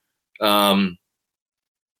 years.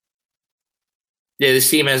 This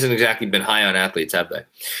team hasn't exactly been high on athletes, have they?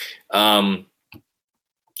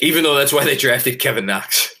 Even though that's why they drafted Kevin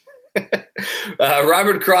Knox.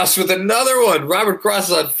 Robert Cross with another one. Robert Cross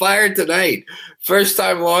is on fire tonight. First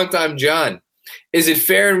time, long time, John. Is it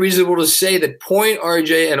fair and reasonable to say that point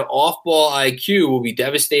RJ and off-ball IQ will be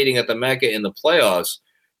devastating at the Mecca in the playoffs?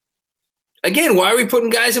 Again, why are we putting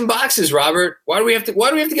guys in boxes, Robert? Why do we have to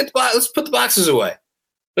get the box? Let's put the boxes away.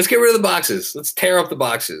 Let's get rid of the boxes. Let's tear up the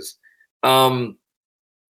boxes. Look,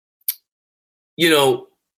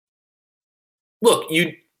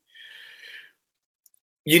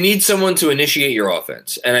 you need someone to initiate your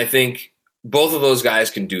offense. And I think both of those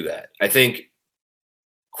guys can do that. I think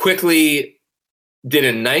Quickly did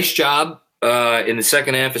a nice job in the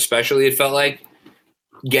second half, especially, it felt like,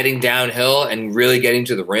 getting downhill and really getting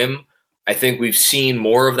to the rim. I think we've seen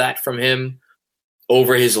more of that from him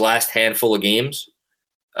over his last handful of games.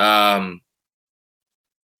 That's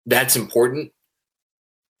important.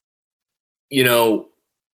 RJ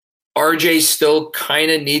still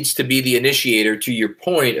kind of needs to be the initiator, to your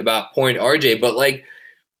point about point RJ, but like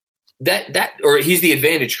that, or he's the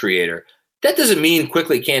advantage creator. That doesn't mean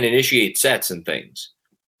Quickly can't initiate sets and things.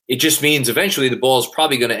 It just means eventually the ball is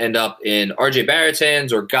probably going to end up in RJ Barrett's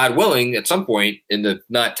hands, or God willing, at some point in the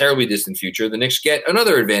not terribly distant future, the Knicks get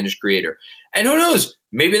another advantage creator. And who knows?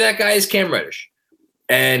 Maybe that guy is Cam Reddish.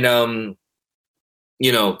 And,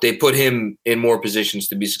 they put him in more positions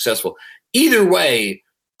to be successful. Either way,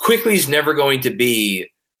 Quickly's never going to be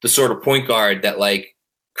the sort of point guard that,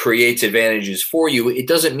 creates advantages for you. It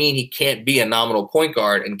doesn't mean he can't be a nominal point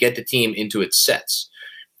guard and get the team into its sets.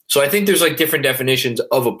 So I think there's different definitions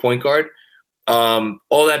of a point guard.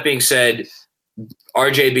 All that being said,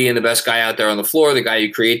 RJ being the best guy out there on the floor, the guy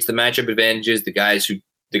who creates the matchup advantages, the guy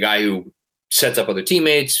who sets up other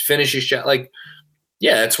teammates, finishes shot.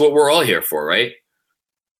 That's what we're all here for, right?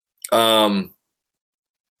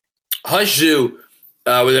 Hush Zoo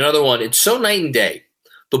with another one. It's so night and day.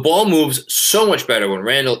 The ball moves so much better when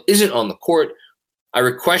Randall isn't on the court. I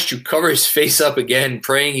request you cover his face up again,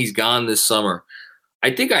 praying he's gone this summer.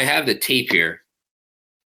 I think I have the tape here.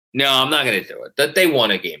 No, I'm not going to do it. That they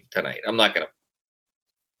won a game tonight. I'm not going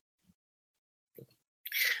to.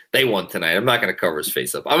 They won tonight. I'm not going to cover his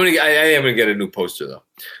face up. I am going to get a new poster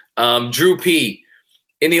though. Drew P.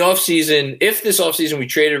 In the offseason, if this offseason we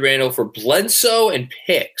traded Randall for Bledsoe and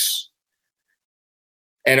picks,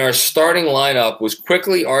 and our starting lineup was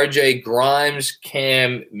Quickly, RJ, Grimes,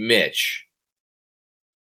 Cam, Mitch.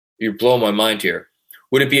 You're blowing my mind here.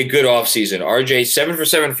 Would it be a good offseason? RJ, 7 for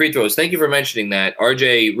 7 free throws. Thank you for mentioning that.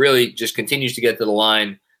 RJ really just continues to get to the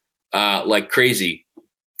line like crazy.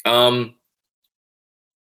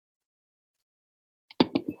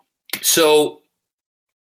 So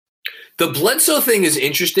the Bledsoe thing is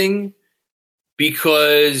interesting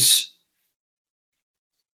because,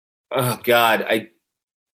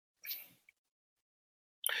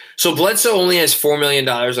 So Bledsoe only has $4 million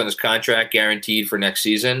on his contract guaranteed for next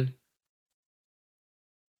season.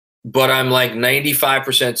 But I'm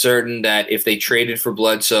 95% certain that if they traded for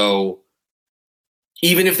Bledsoe,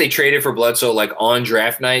 even if they traded for Bledsoe on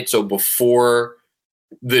draft night, so before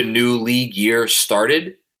the new league year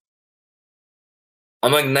started,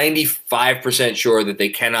 I'm 95% sure that they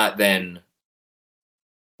cannot then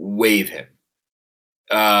waive him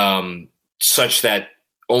such that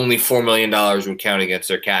only $4 million would count against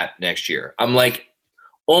their cap next year. I'm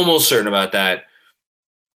almost certain about that.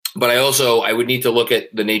 But I would need to look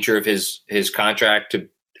at the nature of his contract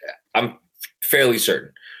I'm fairly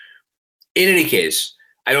certain. In any case,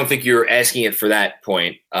 I don't think you're asking it for that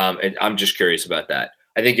point. And I'm just curious about that.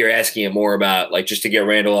 I think you're asking it more about just to get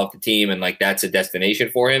Randall off the team and that's a destination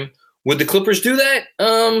for him. Would the Clippers do that?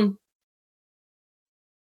 Oh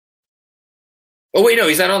wait, no,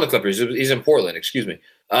 he's not on the Clippers. He's in Portland. Excuse me.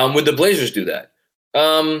 Would the Blazers do that?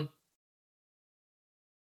 I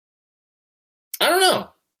don't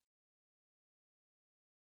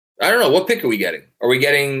know. What pick are we getting? Are we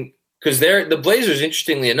getting – because the Blazers,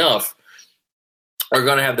 interestingly enough, are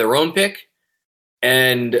going to have their own pick.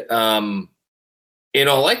 And in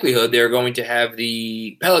all likelihood, they're going to have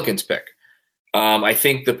the Pelicans pick. I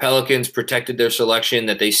think the Pelicans protected their selection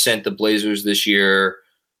that they sent the Blazers this year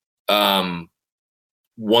 1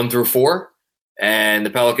 through 4. And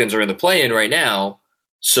the Pelicans are in the play-in right now.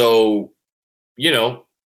 So, I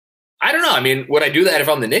don't know. I mean, would I do that if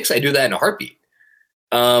I'm the Knicks? I do that in a heartbeat.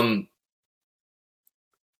 I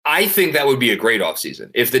think that would be a great offseason.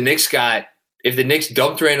 If the Knicks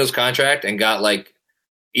dumped Randall's contract and got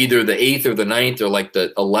either the 8th or the 9th or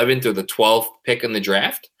the 11th or the 12th pick in the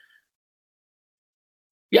draft.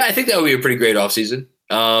 Yeah, I think that would be a pretty great offseason.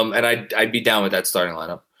 And I'd be down with that starting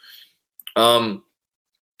lineup.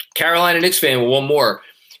 Carolina Knicks fan, one more.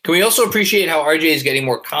 Can we also appreciate how RJ is getting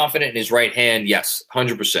more confident in his right hand? Yes,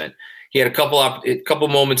 100%. He had a couple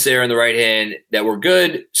moments there in the right hand that were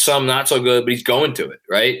good, some not so good, but he's going to it,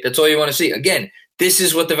 right? That's all you want to see. Again, this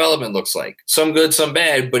is what development looks like. Some good, some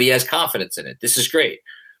bad, but he has confidence in it. This is great.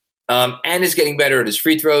 And is getting better at his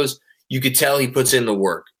free throws. You could tell he puts in the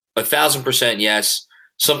work. 1,000% yes.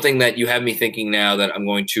 Something that you have me thinking now that I'm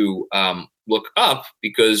going to look up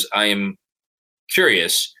because I am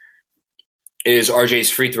curious is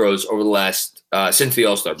RJ's free throws over the last since the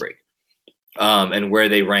All-Star break and where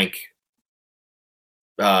they rank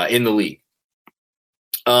in the league.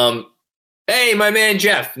 Hey, my man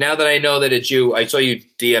Jeff, now that I know that it's you, I saw you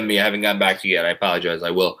DM me. I haven't gotten back to you yet. I apologize.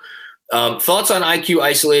 I will. Thoughts on IQ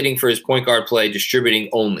isolating for his point guard play, distributing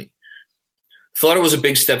only? Thought it was a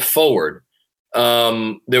big step forward.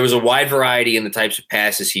 There was a wide variety in the types of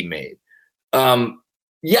passes he made.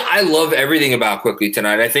 Yeah, I love everything about Quickly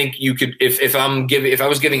tonight. I think you could, if I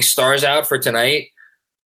was giving stars out for tonight,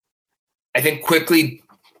 I think Quickly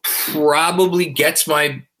probably gets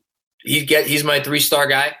he's my 3-star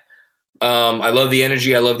guy. I love the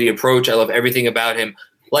energy. I love the approach. I love everything about him.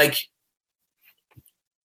 Like,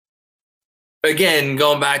 again,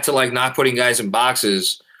 going back to like not putting guys in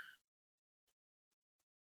boxes,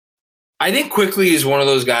 I think Quickley is one of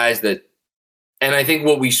those guys that, and I think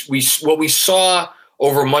what we saw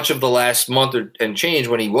over much of the last month and change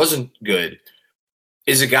when he wasn't good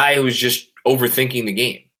is a guy who was just overthinking the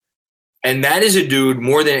game. And that is a dude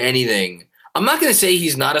more than anything. I'm not going to say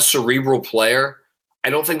he's not a cerebral player. I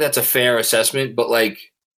don't think that's a fair assessment, but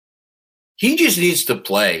like he just needs to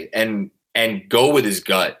play and go with his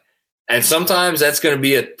gut. And sometimes that's going to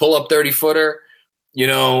be a pull-up 30-footer, you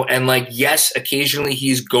know, and like, yes, occasionally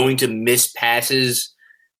he's going to miss passes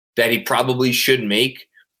that he probably should make.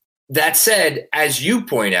 That said, as you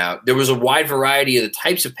point out, there was a wide variety of the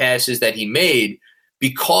types of passes that he made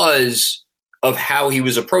because of how he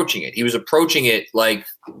was approaching it. He was approaching it like,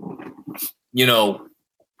 you know,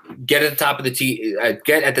 get at the top of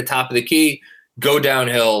the key, go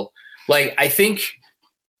downhill. Like, I think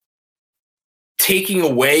taking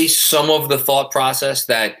away some of the thought process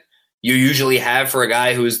that you usually have for a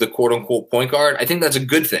guy who is the quote unquote point guard, I think that's a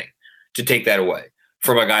good thing to take that away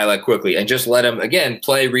from a guy like Quickley and just let him, again,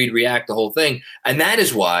 play, read, react, the whole thing. And that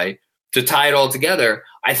is why, to tie it all together,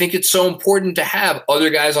 I think it's so important to have other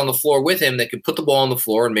guys on the floor with him that can put the ball on the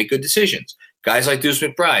floor and make good decisions. Guys like Deuce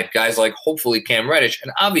McBride, guys like hopefully Cam Reddish,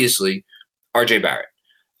 and obviously RJ Barrett.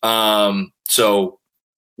 So,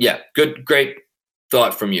 yeah, great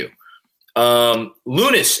thought from you.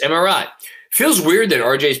 Lunas, am I right? Feels weird that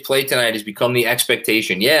RJ's play tonight has become the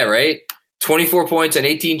expectation. Yeah, right? 24 points and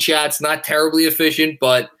 18 shots, not terribly efficient,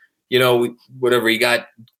 but, you know, whatever. He got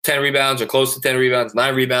 10 rebounds or close to 10 rebounds,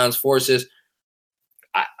 9 rebounds, 4 assists.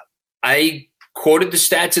 I quoted the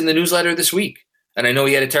stats in the newsletter this week, and I know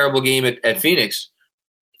he had a terrible game at Phoenix,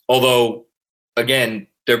 although, again,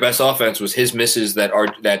 their best offense was his misses that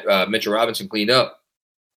Mitchell Robinson cleaned up.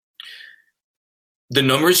 The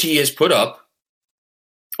numbers he has put up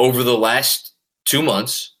over the last 2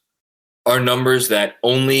 months are numbers that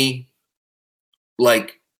only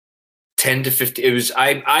like 10 to 15. It was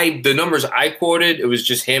the numbers I quoted, it was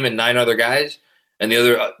just him and 9 other guys, and the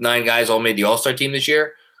other 9 guys all made the All-Star team this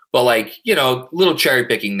year. But like, you know, little cherry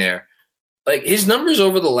picking there. Like his numbers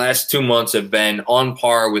over the last 2 months have been on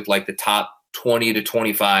par with like the top 20 to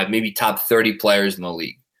 25, maybe top 30 players in the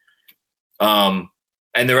league. And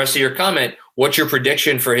the rest of your comment, what's your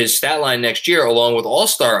prediction for his stat line next year, along with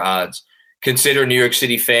all-star odds? Consider New York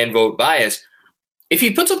City fan vote bias. If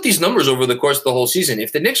he puts up these numbers over the course of the whole season,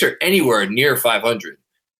 if the Knicks are anywhere near 500,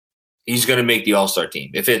 he's going to make the all-star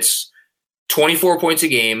team. If it's 24 points a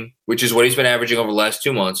game, which is what he's been averaging over the last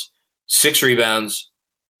 2 months, 6 rebounds,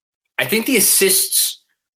 I think the assists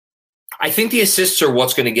are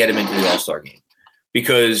what's going to get him into the all-star game,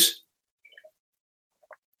 because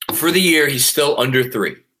for the year, he's still under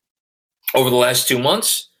 3. Over the last 2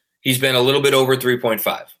 months, he's been a little bit over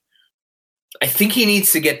 3.5. I think he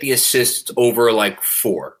needs to get the assists over like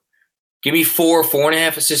 4. Give me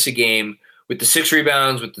 4.5 assists a game with the 6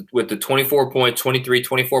 rebounds, with the 24 points, 23,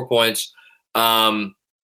 24 points.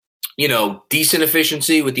 You know, decent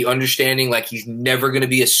efficiency with the understanding like he's never going to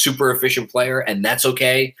be a super efficient player, and that's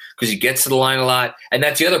okay because he gets to the line a lot, and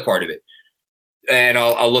that's the other part of it. And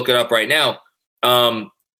I'll look it up right now.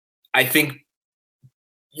 I think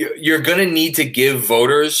you're going to need to give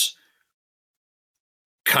voters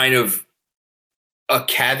kind of a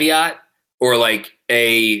caveat or like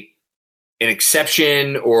an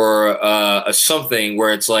exception or a something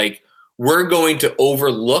where it's like, we're going to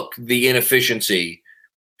overlook the inefficiency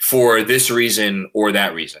for this reason or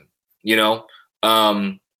that reason, you know?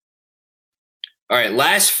 All right,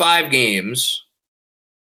 last 5 games,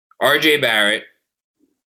 RJ Barrett,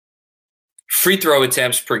 free throw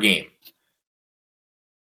attempts per game.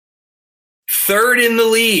 3rd in the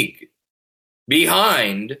league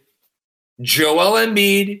behind Joel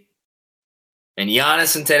Embiid and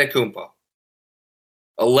Giannis Antetokounmpo.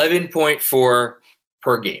 11.4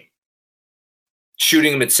 per game.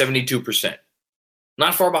 Shooting him at 72%.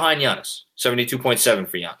 Not far behind Giannis. 72.7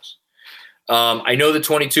 for Giannis. I know the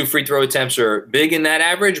 22 free throw attempts are big in that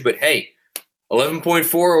average, but hey,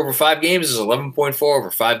 11.4 over 5 games is 11.4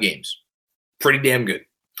 over 5 games. Pretty damn good.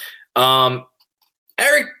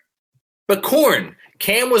 Eric McCorn.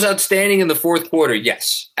 Cam was outstanding in the 4th quarter.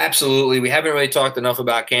 Yes, absolutely. We haven't really talked enough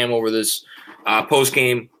about Cam over this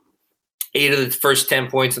post-game. 8 of the first 10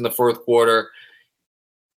 points in the 4th quarter.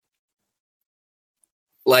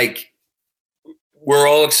 Like, we're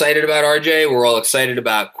all excited about RJ. We're all excited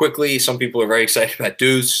about Quickley. Some people are very excited about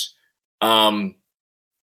Deuce. If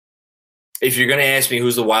you're going to ask me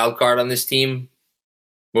who's the wild card on this team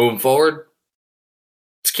moving forward,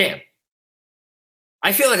 it's Cam.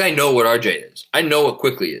 I feel like I know what RJ is. I know what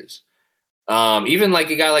Quickly is. Even like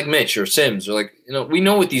a guy like Mitch or Sims, or like, we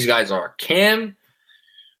know what these guys are. Cam,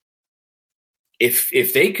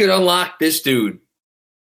 if they could unlock this dude,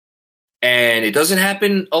 and it doesn't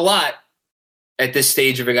happen a lot at this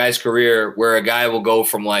stage of a guy's career where a guy will go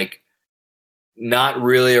from like not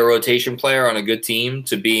really a rotation player on a good team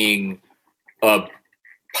to being a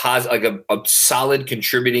solid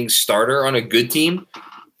contributing starter on a good team.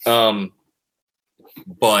 But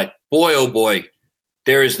boy, oh boy,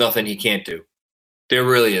 there is nothing he can't do. There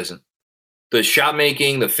really isn't. The shot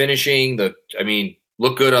making, the finishing,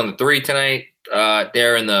 look good on the three tonight.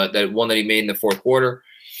 There in that one that he made in the fourth quarter.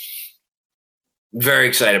 Very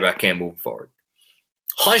excited about Cam moving forward.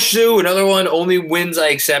 Hush Zoo, another one. Only wins I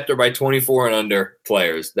accept are by 24 and under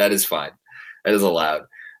players. That is fine. That is allowed.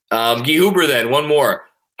 Guy Huber then, one more.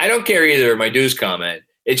 I don't care either, my Deuce comment.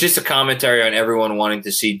 It's just a commentary on everyone wanting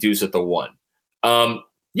to see Deuce at the one. Some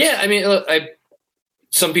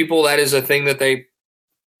people, that is a thing that they're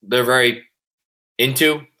very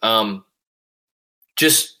into.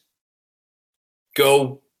 Just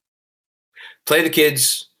go play the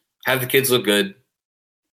kids, have the kids look good,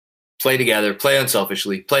 play together, play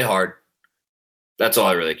unselfishly, play hard. That's all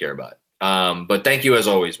I really care about. But thank you as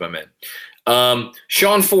always, my man.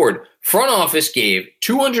 Sean Ford, front office gave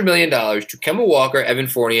 $200 million to Kemba Walker, Evan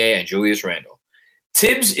Fournier, and Julius Randle.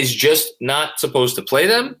 Tibbs is just not supposed to play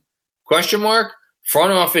them? ?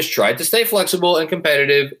 Front office tried to stay flexible and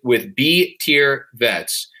competitive with B-tier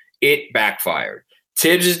vets. It backfired.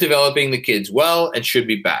 Tibbs is developing the kids well and should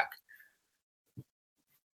be back.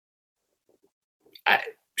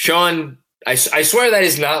 Sean, I swear that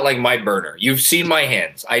is not like my burner. You've seen my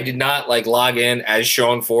hands. I did not log in as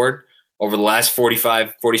Sean Ford over the last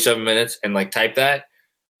 47 minutes and type that.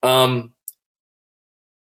 Ian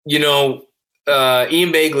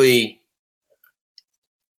Begley,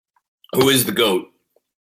 who is the GOAT,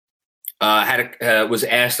 was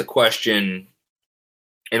asked a question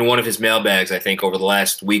in one of his mailbags, I think, over the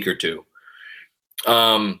last week or two.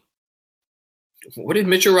 What did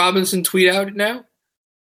Mitchell Robinson tweet out now?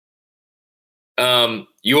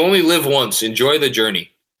 You only live once. Enjoy the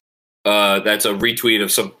journey. That's a retweet of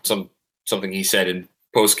something he said in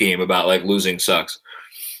post game about losing sucks.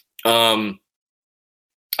 Ain't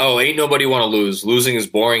nobody want to lose. Losing is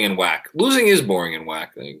boring and whack. Losing is boring and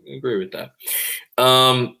whack. I agree with that.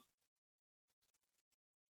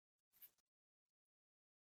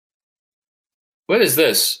 What is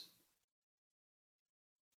this?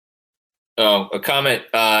 Oh, a comment.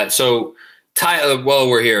 So Ty,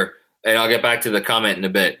 we're here, and I'll get back to the comment in a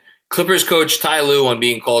bit. Clippers coach Ty Lue on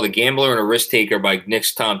being called a gambler and a risk taker by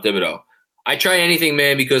Knicks Tom Thibodeau. I try anything,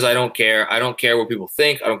 man, because I don't care. I don't care what people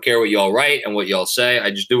think. I don't care what y'all write and what y'all say. I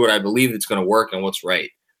just do what I believe that's going to work and what's right.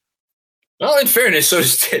 Well, in fairness, so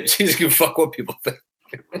does Tibbs. He's going to fuck what people think.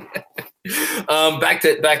 Back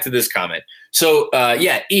to this comment. So,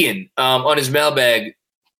 Ian, on his mailbag,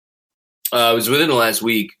 it was within the last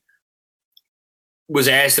week, was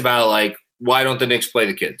asked about, why don't the Knicks play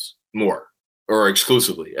the kids more or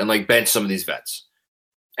exclusively and, bench some of these vets?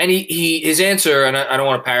 And his answer, and I don't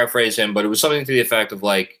want to paraphrase him, but it was something to the effect of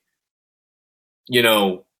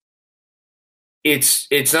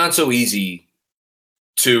it's not so easy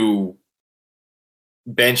to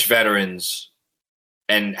bench veterans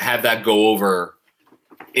and have that go over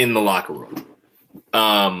in the locker room,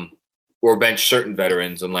 or bench certain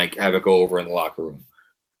veterans and have it go over in the locker room.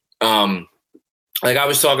 I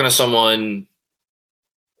was talking to someone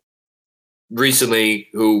recently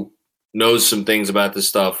who knows some things about this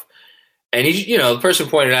stuff. And the person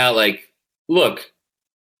pointed out, look,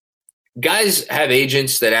 guys have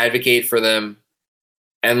agents that advocate for them.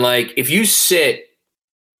 And if you sit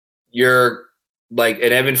your an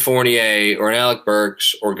Evan Fournier or an Alec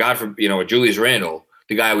Burks or God forbid, a Julius Randle,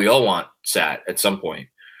 the guy we all want sat at some point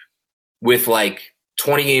with 20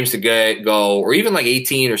 games to go, or even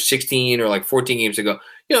 18 or 16 or 14 games to go,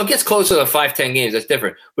 it gets closer to 5-10 games. That's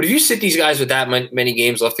different. But if you sit these guys with that many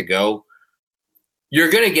games left to go, you're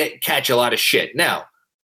going to catch a lot of shit. Now,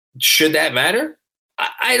 should that matter?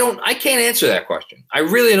 I can't answer that question. I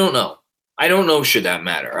really don't know. I don't know should that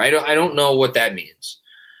matter. I don't know what that means.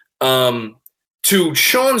 To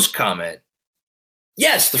Sean's comment,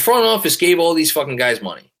 yes, the front office gave all these fucking guys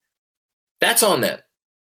money. That's on them.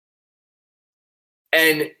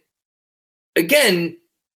 And again,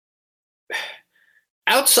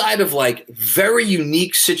 outside of very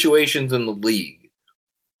unique situations in the league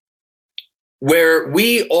where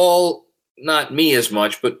we all, not me as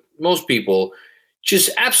much, but most people just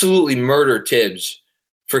absolutely murder Tibbs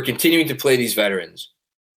for continuing to play these veterans.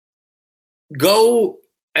 Go,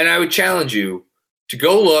 and I would challenge you to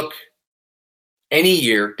go look any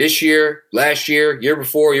year, this year, last year, year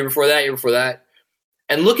before that,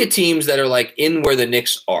 and look at teams that are like in where the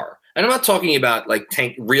Knicks are. And I'm not talking about like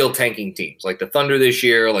real tanking teams, like the Thunder this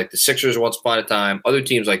year, like the Sixers once upon a time, other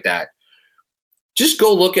teams like that. Just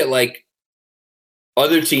go look at like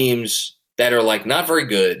other teams that are like not very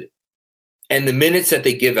good and the minutes that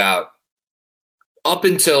they give out up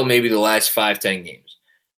until maybe the last 5-10 games,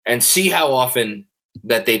 and see how often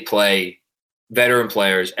that they play veteran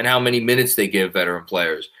players and how many minutes they give veteran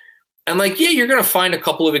players. And like, yeah, you're going to find a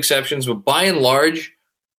couple of exceptions, but by and large,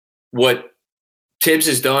 what Tibbs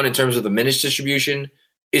has done in terms of the minutes distribution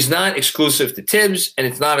is not exclusive to Tibbs, and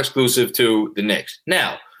it's not exclusive to the Knicks.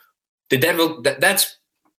 Now, the Devil, that's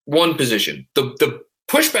one position. The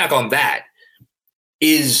pushback on that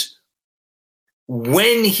is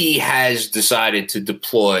when he has decided to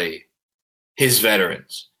deploy his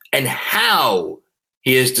veterans and how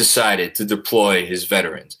he has decided to deploy his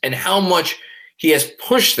veterans and how much he has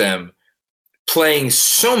pushed them playing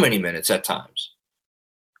so many minutes at times.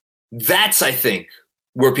 That's, I think,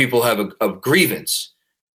 where people have a grievance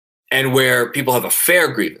and where people have a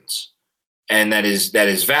fair grievance. And that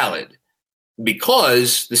is valid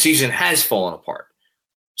because the season has fallen apart.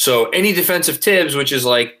 So any defense of Tibbs, which is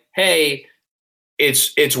like, hey,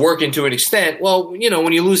 it's working to an extent. Well, you know,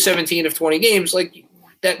 when you lose 17 of 20 games, like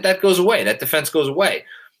that goes away. That defense goes away.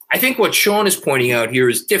 I think what Sean is pointing out here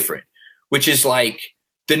is different, which is like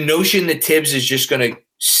the notion that Tibbs is just going to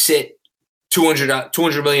sit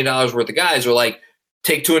 $200 million worth of guys, or like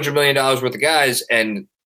take $200 million worth of guys and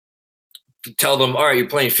tell them, all right, you're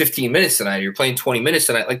playing 15 minutes tonight, you're playing 20 minutes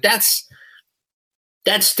tonight. Like that's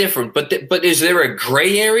different. But is there a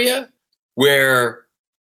gray area where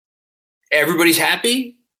everybody's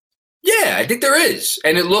happy? Yeah, I think there is.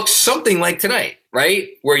 And it looks something like tonight, right?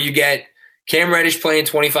 Where you get Cam Reddish playing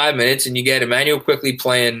 25 minutes and you get Emmanuel Quickley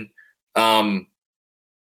playing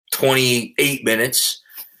 28 minutes.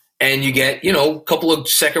 And you get, you know, a couple of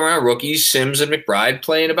second-round rookies, Sims and McBride,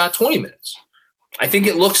 playing about 20 minutes. I think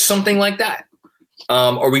it looks something like that.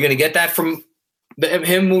 Are we going to get that from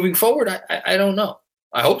him moving forward? I don't know.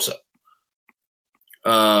 I hope so.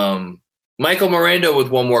 Michael Miranda with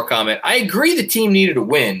one more comment. I agree the team needed a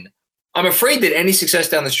win. I'm afraid that any success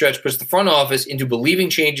down the stretch puts the front office into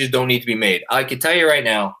believing changes don't need to be made. I can tell you right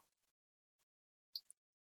now,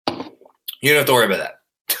 you don't have to worry about that.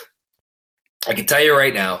 I can tell you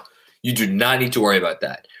right now, you do not need to worry about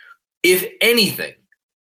that. If anything,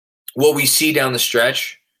 what we see down the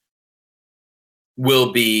stretch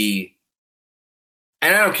will be,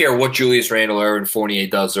 and I don't care what Julius Randle or Evan Fournier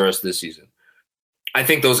does the rest of the season. I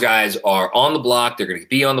think those guys are on the block. They're going to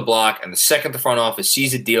be on the block. And the second the front office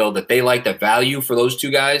sees a deal that they like the value for those two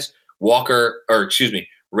guys,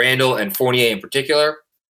 Randle and Fournier in particular,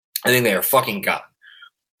 I think they are fucking gone.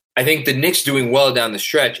 I think the Knicks doing well down the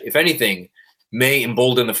stretch, if anything, may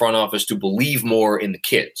embolden the front office to believe more in the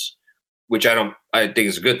kids, which I think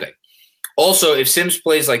is a good thing. Also, if Sims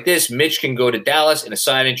plays like this, Mitch can go to Dallas in a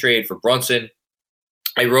sign and trade for Brunson.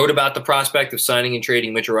 I wrote about the prospect of signing and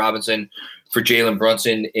trading Mitchell Robinson for Jalen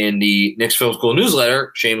Brunson in the Knicks Film School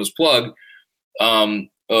newsletter, shameless plug. I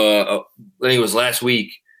think it was last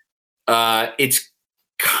week. It's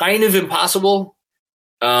kind of impossible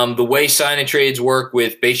the way sign and trades work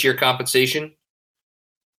with base year compensation.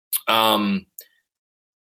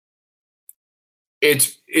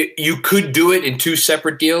 You could do it in two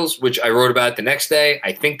separate deals, which I wrote about the next day.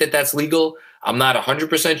 I think that that's legal. I'm not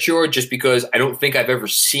 100% sure just because I don't think I've ever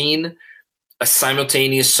seen a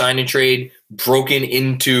simultaneous sign and trade broken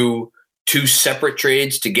into two separate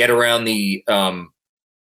trades to get around the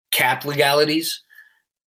cap legalities.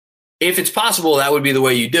 If it's possible, that would be the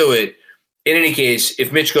way you do it. In any case,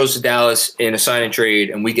 if Mitch goes to Dallas in a sign and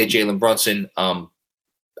trade and we get Jalen Brunson,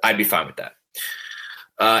 I'd be fine with that.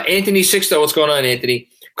 Anthony Sixto, what's going on, Anthony?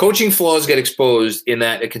 Coaching flaws get exposed in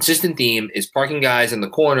that a consistent theme is parking guys in the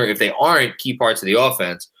corner if they aren't key parts of the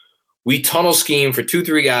offense. We tunnel scheme for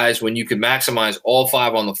 2-3 guys when you can maximize all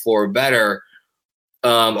 5 on the floor better.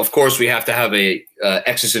 Of course, we have to have a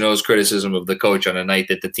X's and O's criticism of the coach on a night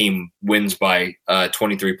that the team wins by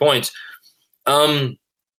 23 points.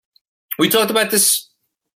 We talked about this.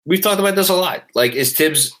 We've talked about this a lot. Like, is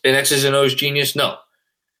Tibbs an X's and O's genius? No.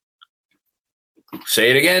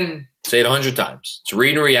 Say it again. Say it 100 times. It's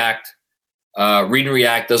read and react. Read and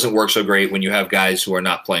react doesn't work so great when you have guys who are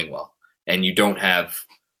not playing well and you don't have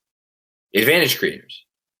advantage creators.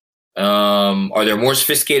 Are there more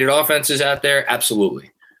sophisticated offenses out there?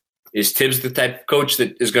 Absolutely. Is Tibbs the type of coach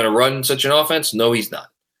that is going to run such an offense? No, he's not.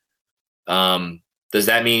 Does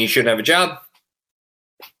that mean he shouldn't have a job?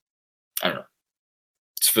 I don't know.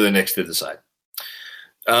 It's for the Knicks to decide.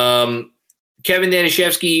 Kevin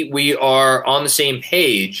Danishevsky, we are on the same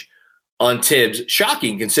page on Tibbs.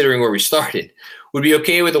 Shocking considering where we started. Would be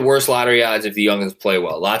okay with the worst lottery odds if the youngins play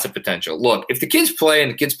well. Lots of potential. Look, if the kids play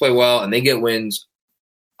and the kids play well and they get wins,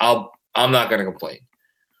 I'm not going to complain.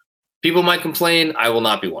 People might complain. I will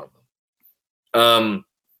not be one of them.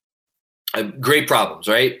 Great problems,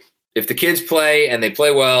 right? If the kids play and they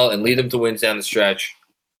play well and lead them to wins down the stretch,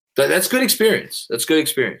 that's good experience. That's good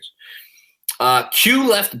experience. Q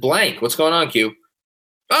left blank. What's going on, Q?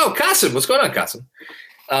 Oh, Qasim. What's going on, Qasim?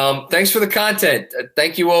 Thanks for the content.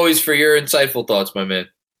 Thank you always for your insightful thoughts, my man.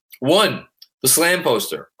 1, the slam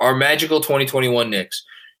poster. Our magical 2021 Knicks.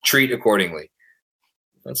 Treat accordingly.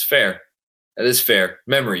 That's fair. That is fair.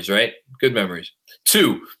 Memories, right? Good memories.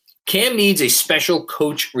 2, Cam needs a special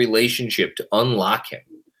coach relationship to unlock him.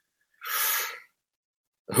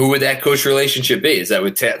 Who would that coach relationship be? Is that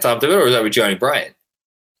with Tom Thibodeau or is that with Johnny Bryant?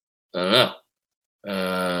 I don't know.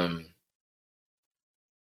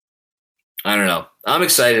 I don't know. I'm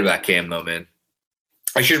excited about Cam, though, man.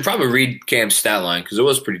 I should probably read Cam's stat line because it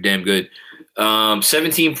was pretty damn good.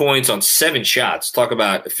 17 points on 7 shots. Talk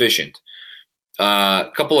about efficient.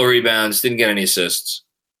 A couple of rebounds. Didn't get any assists.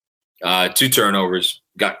 2 turnovers.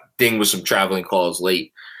 Got dinged with some traveling calls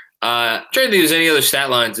late. Trying to think if there's any other stat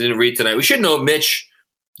lines I didn't read tonight. We should know Mitch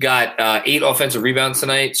got 8 offensive rebounds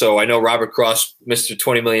tonight. So I know Robert Cross, Mr.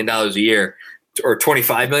 $20 million a year, or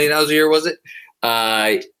 $25 million a year, was it?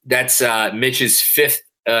 That's Mitch's 5th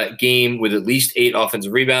game with at least 8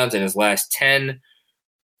 offensive rebounds in his last 10.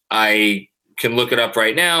 I can look it up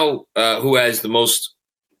right now. Who has the most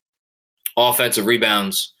offensive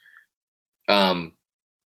rebounds in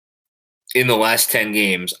the last 10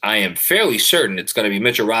 games? I am fairly certain it's going to be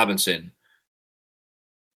Mitchell Robinson.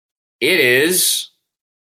 It is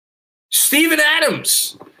Steven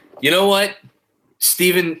Adams. You know what?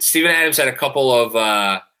 Steven Adams had a couple of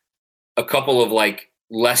like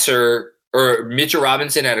lesser, or Mitchell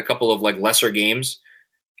Robinson had a couple of like lesser games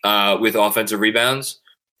with offensive rebounds.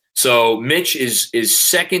 So Mitch is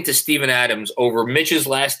second to Steven Adams over Mitch's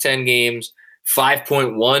last 10 games,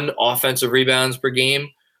 5.1 offensive rebounds per game.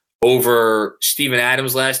 Over Steven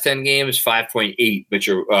Adams' last 10 games, 5.8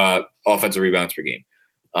 Mitchell offensive rebounds per game.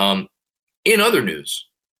 In other news,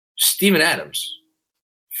 Steven Adams,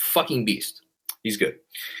 fucking beast. He's good.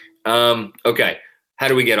 Okay. How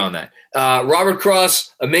do we get on that? Robert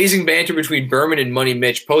Cross, amazing banter between Berman and Money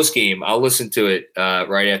Mitch post-game. I'll listen to it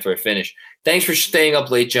right after I finish. Thanks for staying up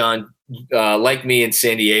late, John. Like me in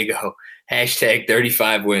San Diego. Hashtag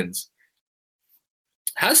 35 wins.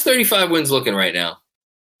 How's 35 wins looking right now?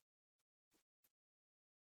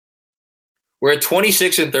 We're at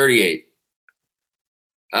 26 and 38.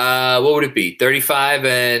 What would it be? 35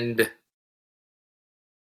 and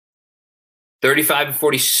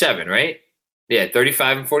 47, right? Yeah,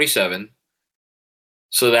 35 and 47.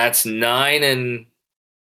 So that's 9 and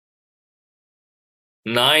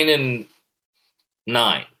 9.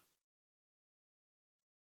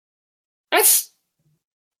 That's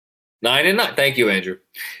 9 and 9. Thank you, Andrew.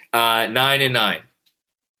 9 and 9.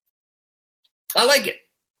 I like it.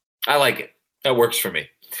 That works for me.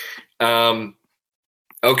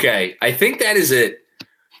 Okay, I think that is it.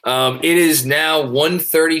 It is now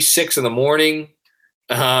 1:36 in the morning,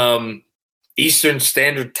 Eastern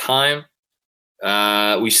Standard Time.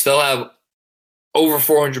 We still have over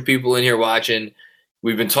 400 people in here watching.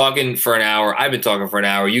 We've been talking for an hour. I've been talking for an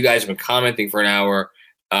hour. You guys have been commenting for an hour.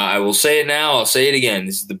 I will say it now. I'll say it again.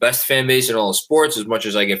 This is the best fan base in all of sports, as much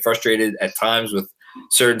as I get frustrated at times with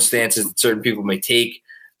certain stances that certain people may take.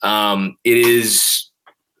 It is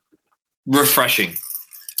refreshing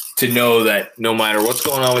to know that no matter what's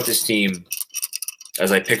going on with this team,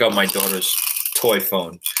 as I pick up my daughter's toy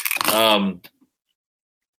phone,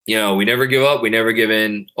 we never give up. We never give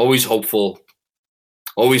in. Always hopeful.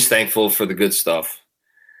 Always thankful for the good stuff.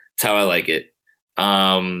 That's how I like it.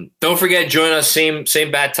 Don't forget, join us same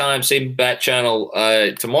bat time, same bat channel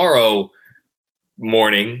tomorrow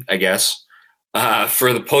morning, I guess,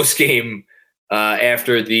 for the post game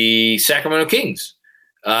after the Sacramento Kings.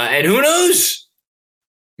 And who knows?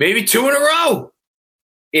 Maybe 2 in a row.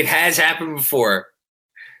 It has happened before.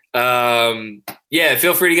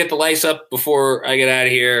 Feel free to get the lights up before I get out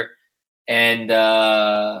of here and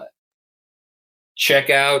check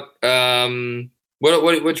out what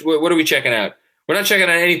are we checking out? We're not checking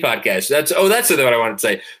out any podcast. That's what I wanted to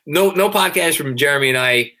say. No podcast from Jeremy and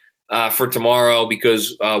I for tomorrow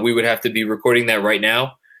because we would have to be recording that right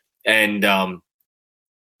now, and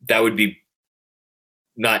that would be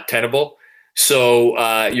not tenable.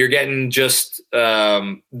 So you're getting just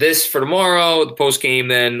this for tomorrow, the post game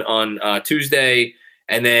then on Tuesday,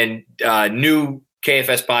 and then new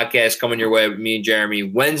KFS podcast coming your way with me and Jeremy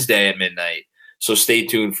Wednesday at midnight. So stay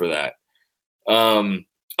tuned for that. And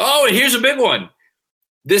here's a big one.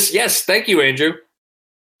 Thank you, Andrew.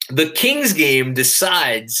 The Kings game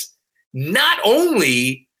decides not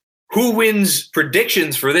only who wins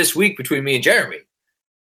predictions for this week between me and Jeremy.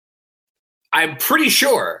 I'm pretty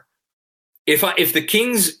sure if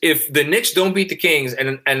the Knicks don't beat the Kings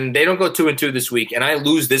and they don't go 2-2 this week and I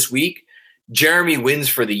lose this week, Jeremy wins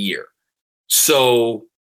for the year. So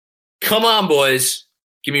come on, boys.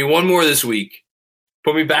 Give me one more this week.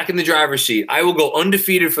 Put me back in the driver's seat. I will go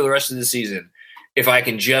undefeated for the rest of the season if I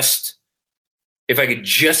could just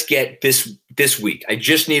get this week. I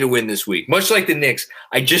just need a win this week. Much like the Knicks,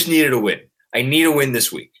 I just needed a win. I need a win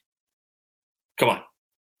this week. Come on.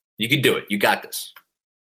 You can do it. You got this.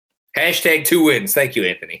 Hashtag 2 wins. Thank you,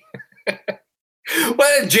 Anthony.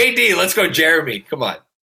 Well, JD, let's go, Jeremy. Come on.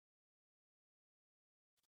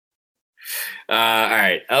 All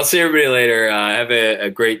right. I'll see everybody later. Have a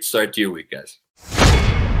great start to your week, guys.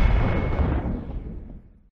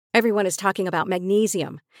 Everyone is talking about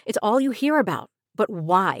magnesium. It's all you hear about. But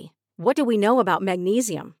why? What do we know about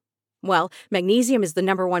magnesium? Well, magnesium is the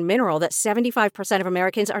number one mineral that 75% of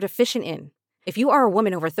Americans are deficient in. If you are a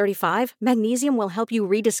woman over 35, magnesium will help you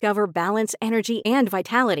rediscover balance, energy, and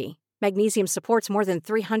vitality. Magnesium supports more than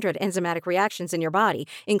 300 enzymatic reactions in your body,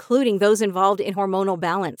 including those involved in hormonal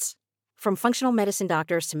balance. From functional medicine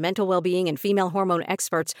doctors to mental well-being and female hormone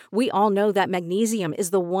experts, we all know that magnesium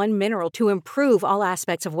is the one mineral to improve all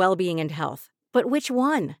aspects of well-being and health. But which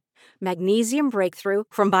one? Magnesium Breakthrough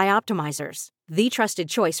from Bioptimizers, the trusted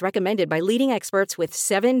choice recommended by leading experts with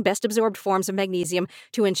 7 best-absorbed forms of magnesium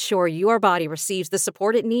to ensure your body receives the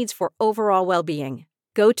support it needs for overall well-being.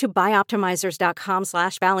 Go to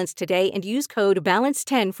bioptimizers.com/balance today and use code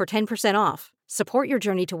BALANCE10 for 10% off. Support your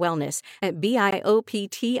journey to wellness at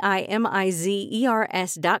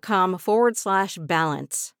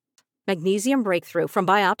bioptimizers.com/balance. Magnesium Breakthrough from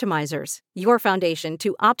Bioptimizers, your foundation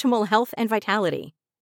to optimal health and vitality.